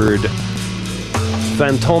we heard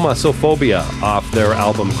Phantomasophobia off their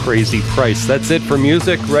album Crazy Price. That's it for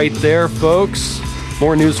music right there, folks.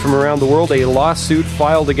 More news from around the world. A lawsuit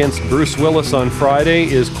filed against Bruce Willis on Friday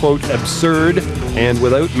is, quote, absurd and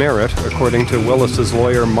without merit, according to Willis's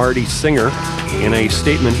lawyer Marty Singer. In a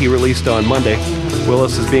statement he released on Monday,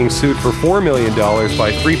 Willis is being sued for $4 million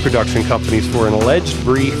by 3 production companies for an alleged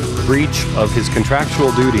breach of his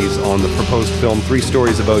contractual duties on the proposed film 3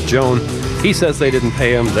 Stories About Joan. He says they didn't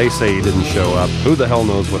pay him. They say he didn't show up. Who the hell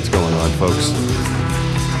knows what's going on, folks?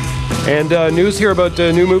 And news here about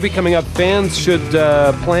a new movie coming up. Fans should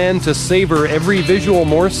plan to savor every visual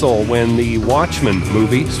morsel when the Watchmen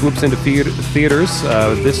movie swoops into theaters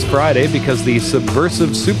this Friday, because the subversive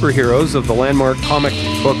superheroes of the landmark comic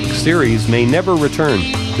book series may never return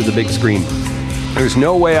to the big screen. There's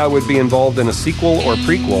no way I would be involved in a sequel or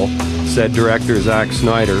prequel, said director Zack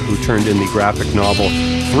Snyder, who turned in the graphic novel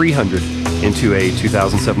 300 into a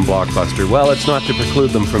 2007 blockbuster. Well, it's not to preclude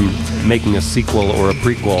them from making a sequel or a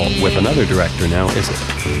prequel with another director now, is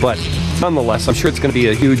it? But nonetheless, I'm sure it's going to be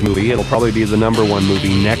a huge movie. It'll probably be the #1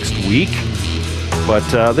 movie next week.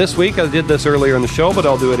 But this week, I did this earlier in the show, but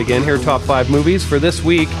I'll do it again here. Top 5 movies for this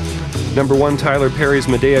week. #1, Tyler Perry's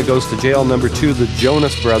Medea Goes to Jail. #2, The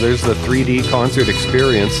Jonas Brothers, the 3D concert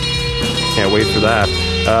experience. Can't wait for that.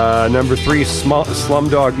 #3,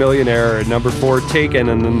 Slumdog Millionaire. #4, Taken.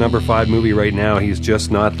 And the #5 movie right now, He's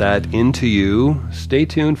Just Not That Into You. Stay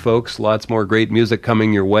tuned, folks. Lots more great music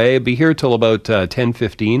coming your way. Be here till about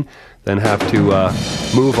 10:15. Then have to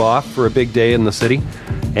move off for a big day in the city.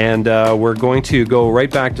 And we're going to go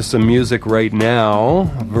right back to some music right now.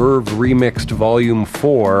 Verve Remixed Volume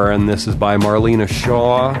 4. And this is by Marlena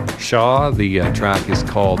Shaw. The track is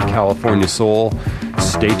called California Soul.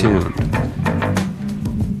 Stay tuned.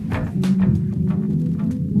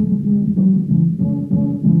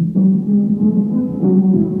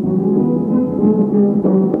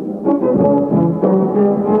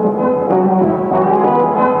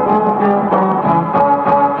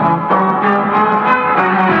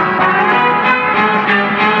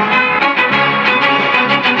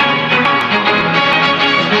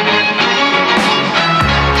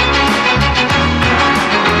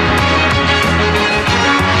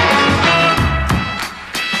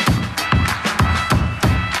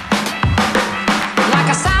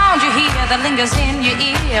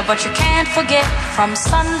 But you can't forget from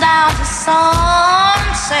sundown to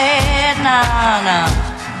sunset. Nah, nah.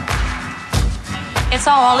 It's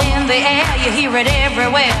all in the air, you hear it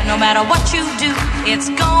everywhere. No matter what you do, it's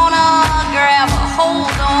gonna grab a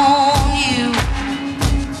hold on you.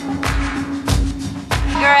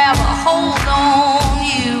 Grab a hold on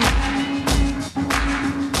you.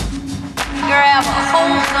 Grab a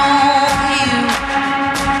hold on you.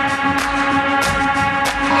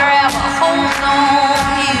 Grab a hold on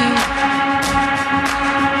you.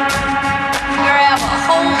 Grab a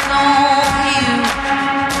hold on you.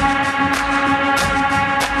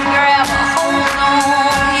 Grab a hold on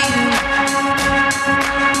you.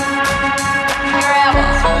 Grab a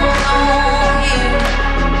hold on you.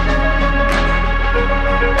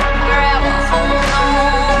 Grab a hold on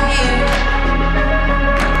you.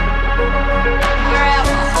 Grab a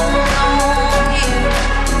hold on you.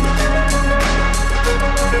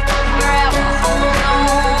 Grab a hold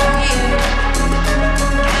on you.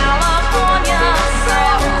 California,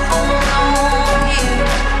 grab a hold on you.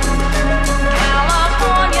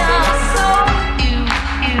 California, so you.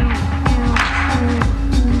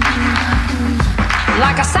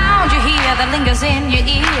 Like a sound you hear that lingers in your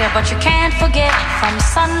ear, but you can't forget from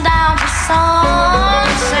sundown to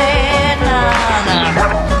sunset. Nah, nah.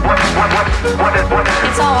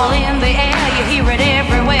 It's all in the air, you hear it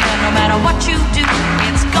everywhere. No matter what you do,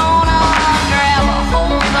 it's gonna grab a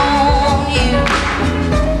hold on you.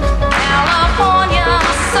 California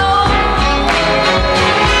soul.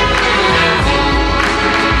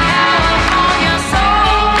 California soul.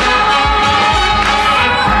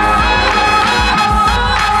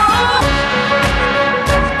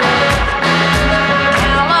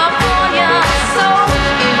 California soul.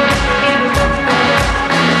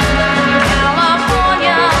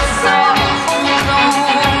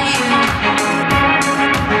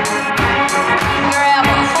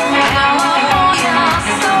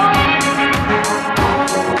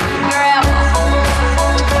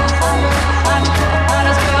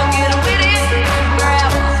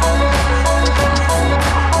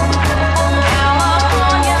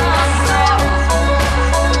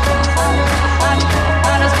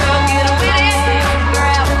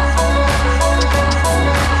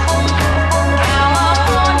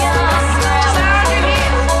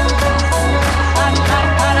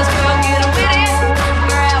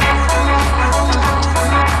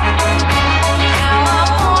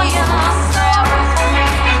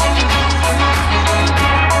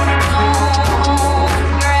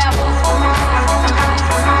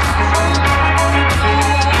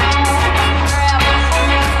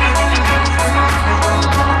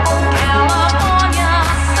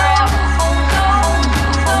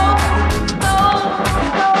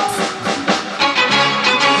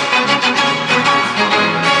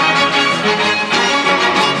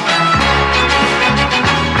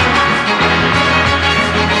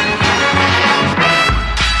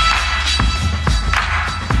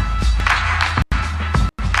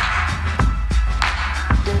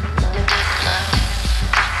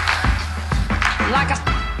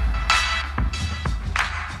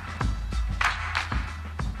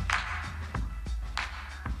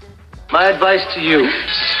 My advice to you,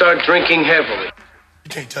 start drinking heavily. You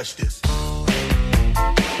can't touch this.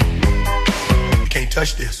 You can't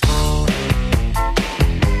touch this.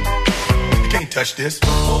 You can't touch this.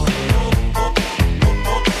 You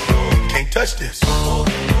can't touch this.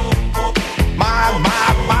 My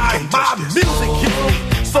music hits me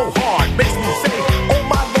so hard, makes me say, oh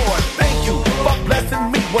my Lord, thank you for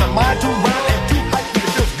blessing me. What am I to rhyme and too hype? It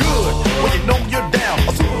feels good when you know you're down.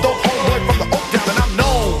 A super dope homeboy from the Oak Town, and I'm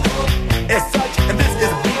known as such. And this is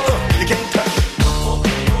a beat you can't touch.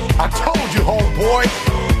 I told you, homeboy,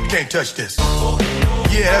 you can't touch this.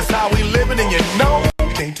 Yeah, that's how we living, and you know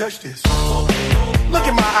you can't touch this. Look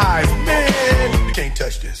in my eyes, man, you can't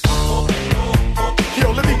touch this.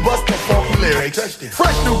 Yo, let me bust the funky lyrics.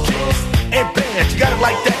 Fresh new kicks and bands, you got it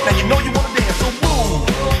like that. Now you know you wanna dance, so move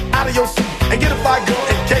out of your seat and get a fire girl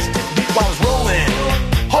and catch this beat while it's rolling.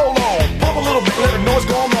 Hold on, pump a little bit, let them know what's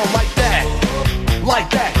going on like that, like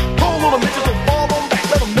that. Hold on a minute, just fall on back,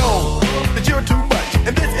 let them know that you're too much,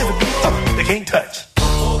 and this is a beat they can't touch.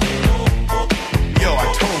 Yo, I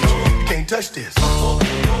told you can't touch this.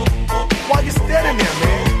 Why you standing there,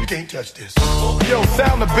 man? You can't touch this. Yo,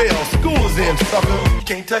 sound the bell. School is in, sucker. You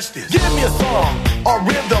can't touch this. Give me a song or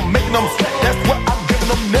rhythm, making them sweat. That's what I'm giving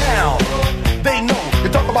them now. They know. You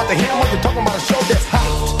talk about the hammer, you're talking about a show that's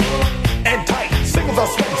hot and tight. Singles are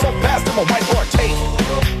sweating so fast, I'm a whiteboard tape.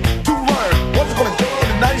 To learn what's it gonna take in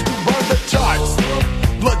the 90s to burn the charts.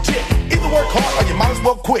 Legit. Either work hard or you might as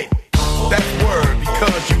well quit. That's word,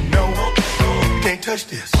 because you know you can't touch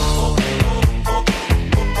this.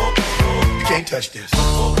 You can't touch this.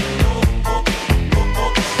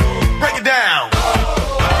 Break it down.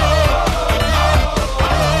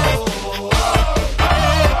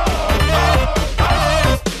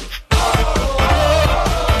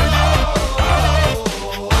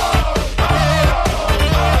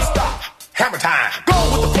 Stop. Hammer time. Go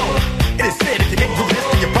with the flow. It is said if you can't do this,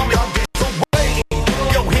 then you probably are getting so way.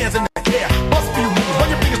 Your hands in the air. Bust a few moves. Run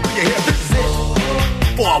your fingers through your hair. This is it.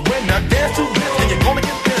 For a winner, dance to this, and you're gonna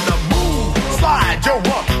get there. Slide, yo,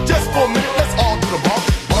 up, just for a minute, let's all do the bump,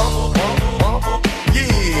 bump, bump, bump,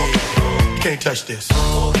 yeah, you can't touch this.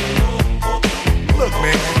 Look,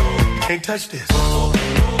 man, you can't touch this.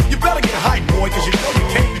 You better get hype, boy, cause you know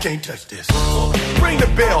you can't touch this. Ring the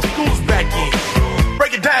bell, school's back in,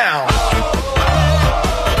 break it down.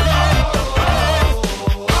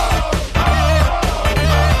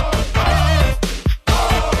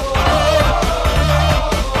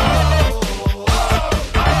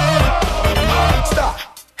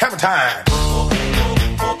 Hammer time.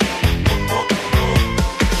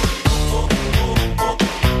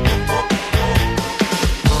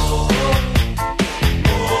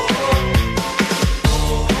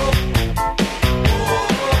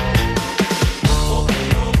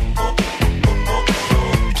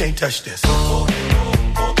 You can't touch this. You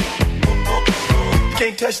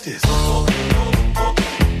can't touch this. You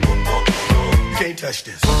can't touch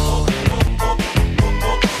this.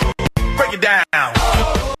 Break it down.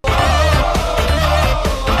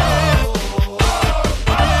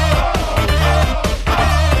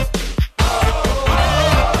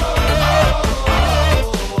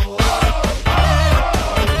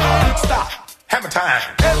 Hammer time.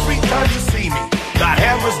 Every time you see me, the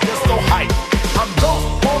hammer's just so hype. I'm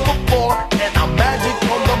dope on the floor and I'm magic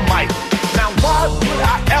on the mic. Now why would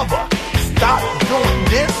I ever stop doing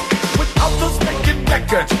this with others making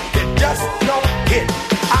records that just don't hit?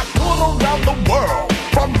 I tour around the world,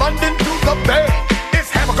 from London to the Bay. It's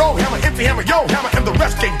hammer, go hammer, empty hammer, yo hammer, and the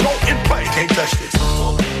rest can go and play. You can't touch this.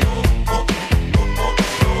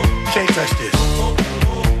 You can't touch this.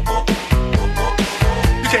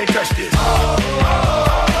 You can't touch this.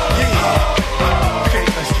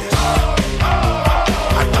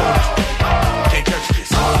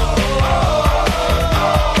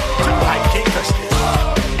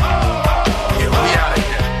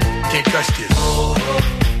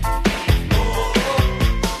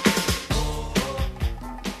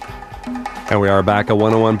 And we are back at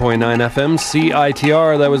 101.9 FM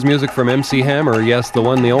CITR. That was music from MC Hammer. Yes, the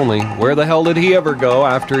one, the only. Where the hell did he ever go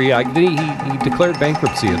after he declared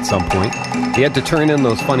bankruptcy at some point? He had to turn in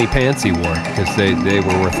those funny pants he wore because they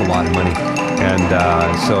were worth a lot of money. And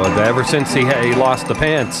so ever since he lost the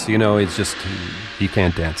pants, you know, it's just, he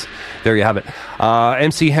can't dance. There you have it.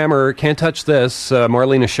 MC Hammer, Can't Touch This.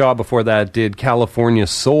 Marlena Shaw before that did California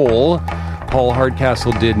Soul. Paul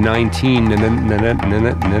Hardcastle did 19. Lost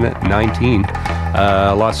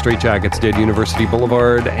Straitjackets did University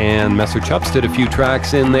Boulevard, and Messer Chups did a few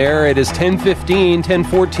tracks in there. It is 10:15,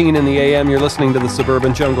 10:14 in the AM. You're listening to the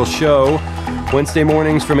Suburban Jungle Show. Wednesday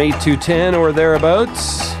mornings from 8 to 10 or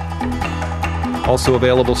thereabouts. Also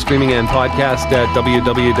available streaming and podcast at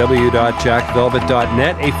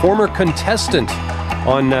www.jackvelvet.net. A former contestant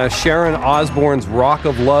on Sharon Osbourne's Rock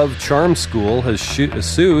of Love Charm School has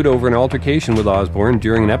sued over an altercation with Osbourne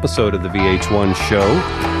during an episode of the VH1 show.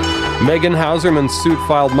 Megan Hauserman's suit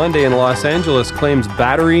filed Monday in Los Angeles claims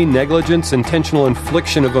battery, negligence, intentional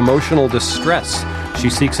infliction of emotional distress. She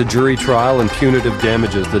seeks a jury trial and punitive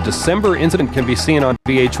damages. The December incident can be seen on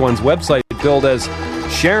VH1's website, billed as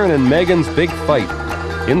Sharon and Megan's Big Fight.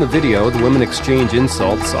 In the video, the women exchange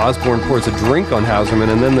insults. Osbourne pours a drink on Hauserman,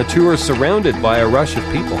 and then the two are surrounded by a rush of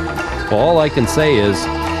people. Well, all I can say is,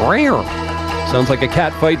 Rawr! Sounds like a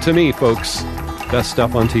cat fight to me, folks. Best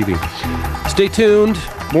stuff on TV. Stay tuned.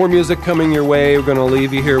 More music coming your way. We're going to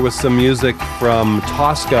leave you here with some music from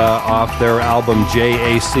Tosca off their album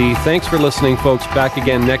JAC. Thanks for listening, folks. Back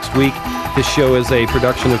again next week. This show is a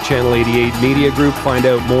production of Channel 88 Media Group. Find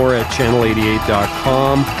out more at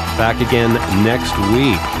channel88.com. Back again next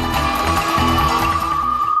week.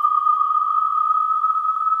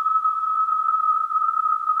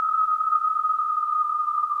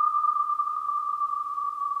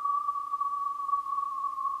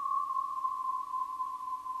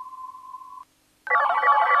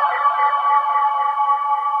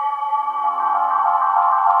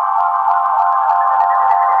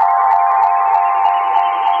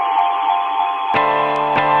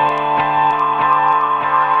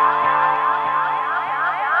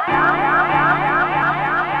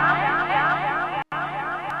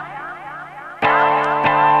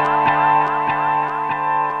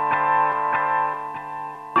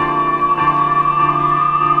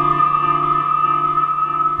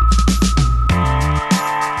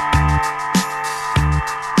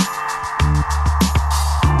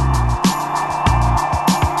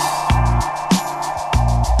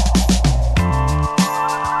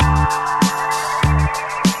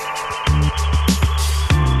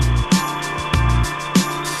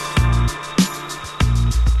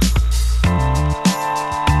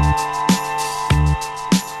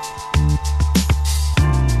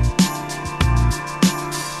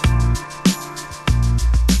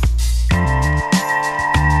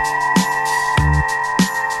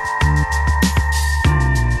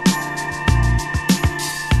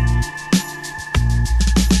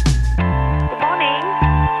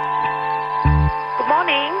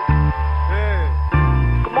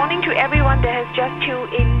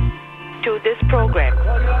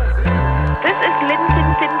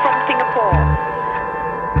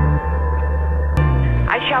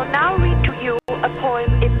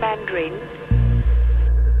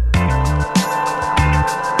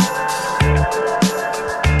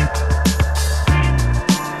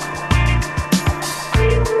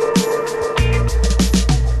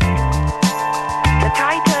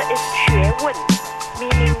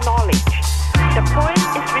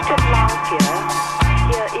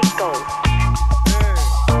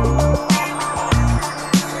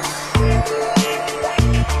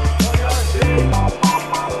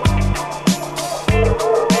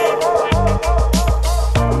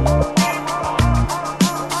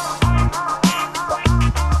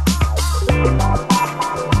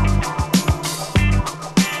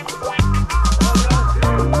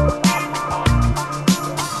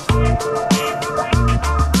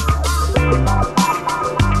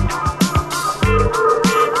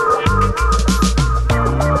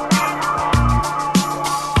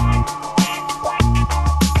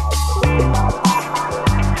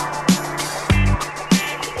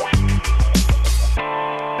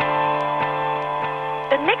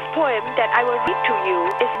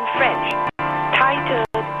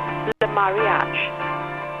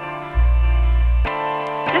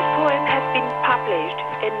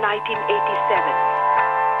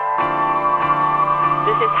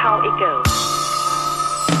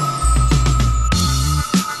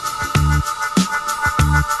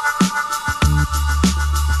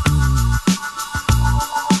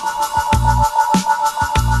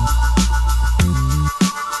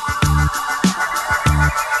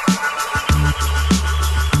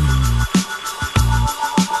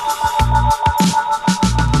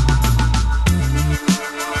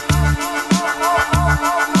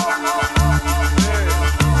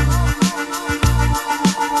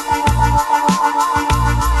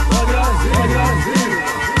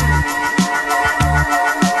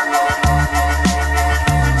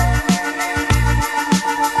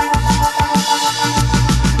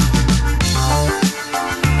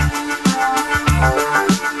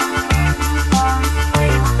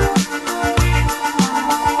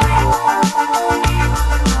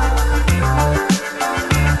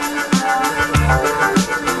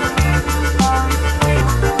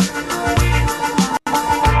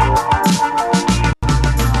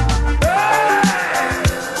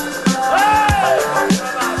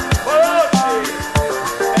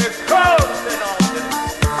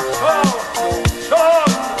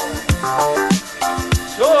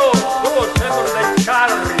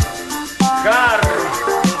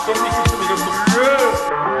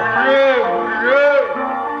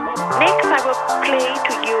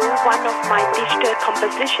 one of my digital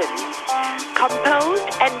compositions, composed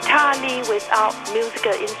entirely without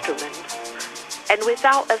musical instruments and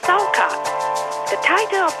without a sound card. The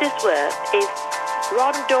title of this work is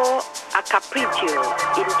Rondo a Capriccio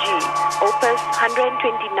in G, Opus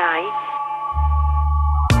 129,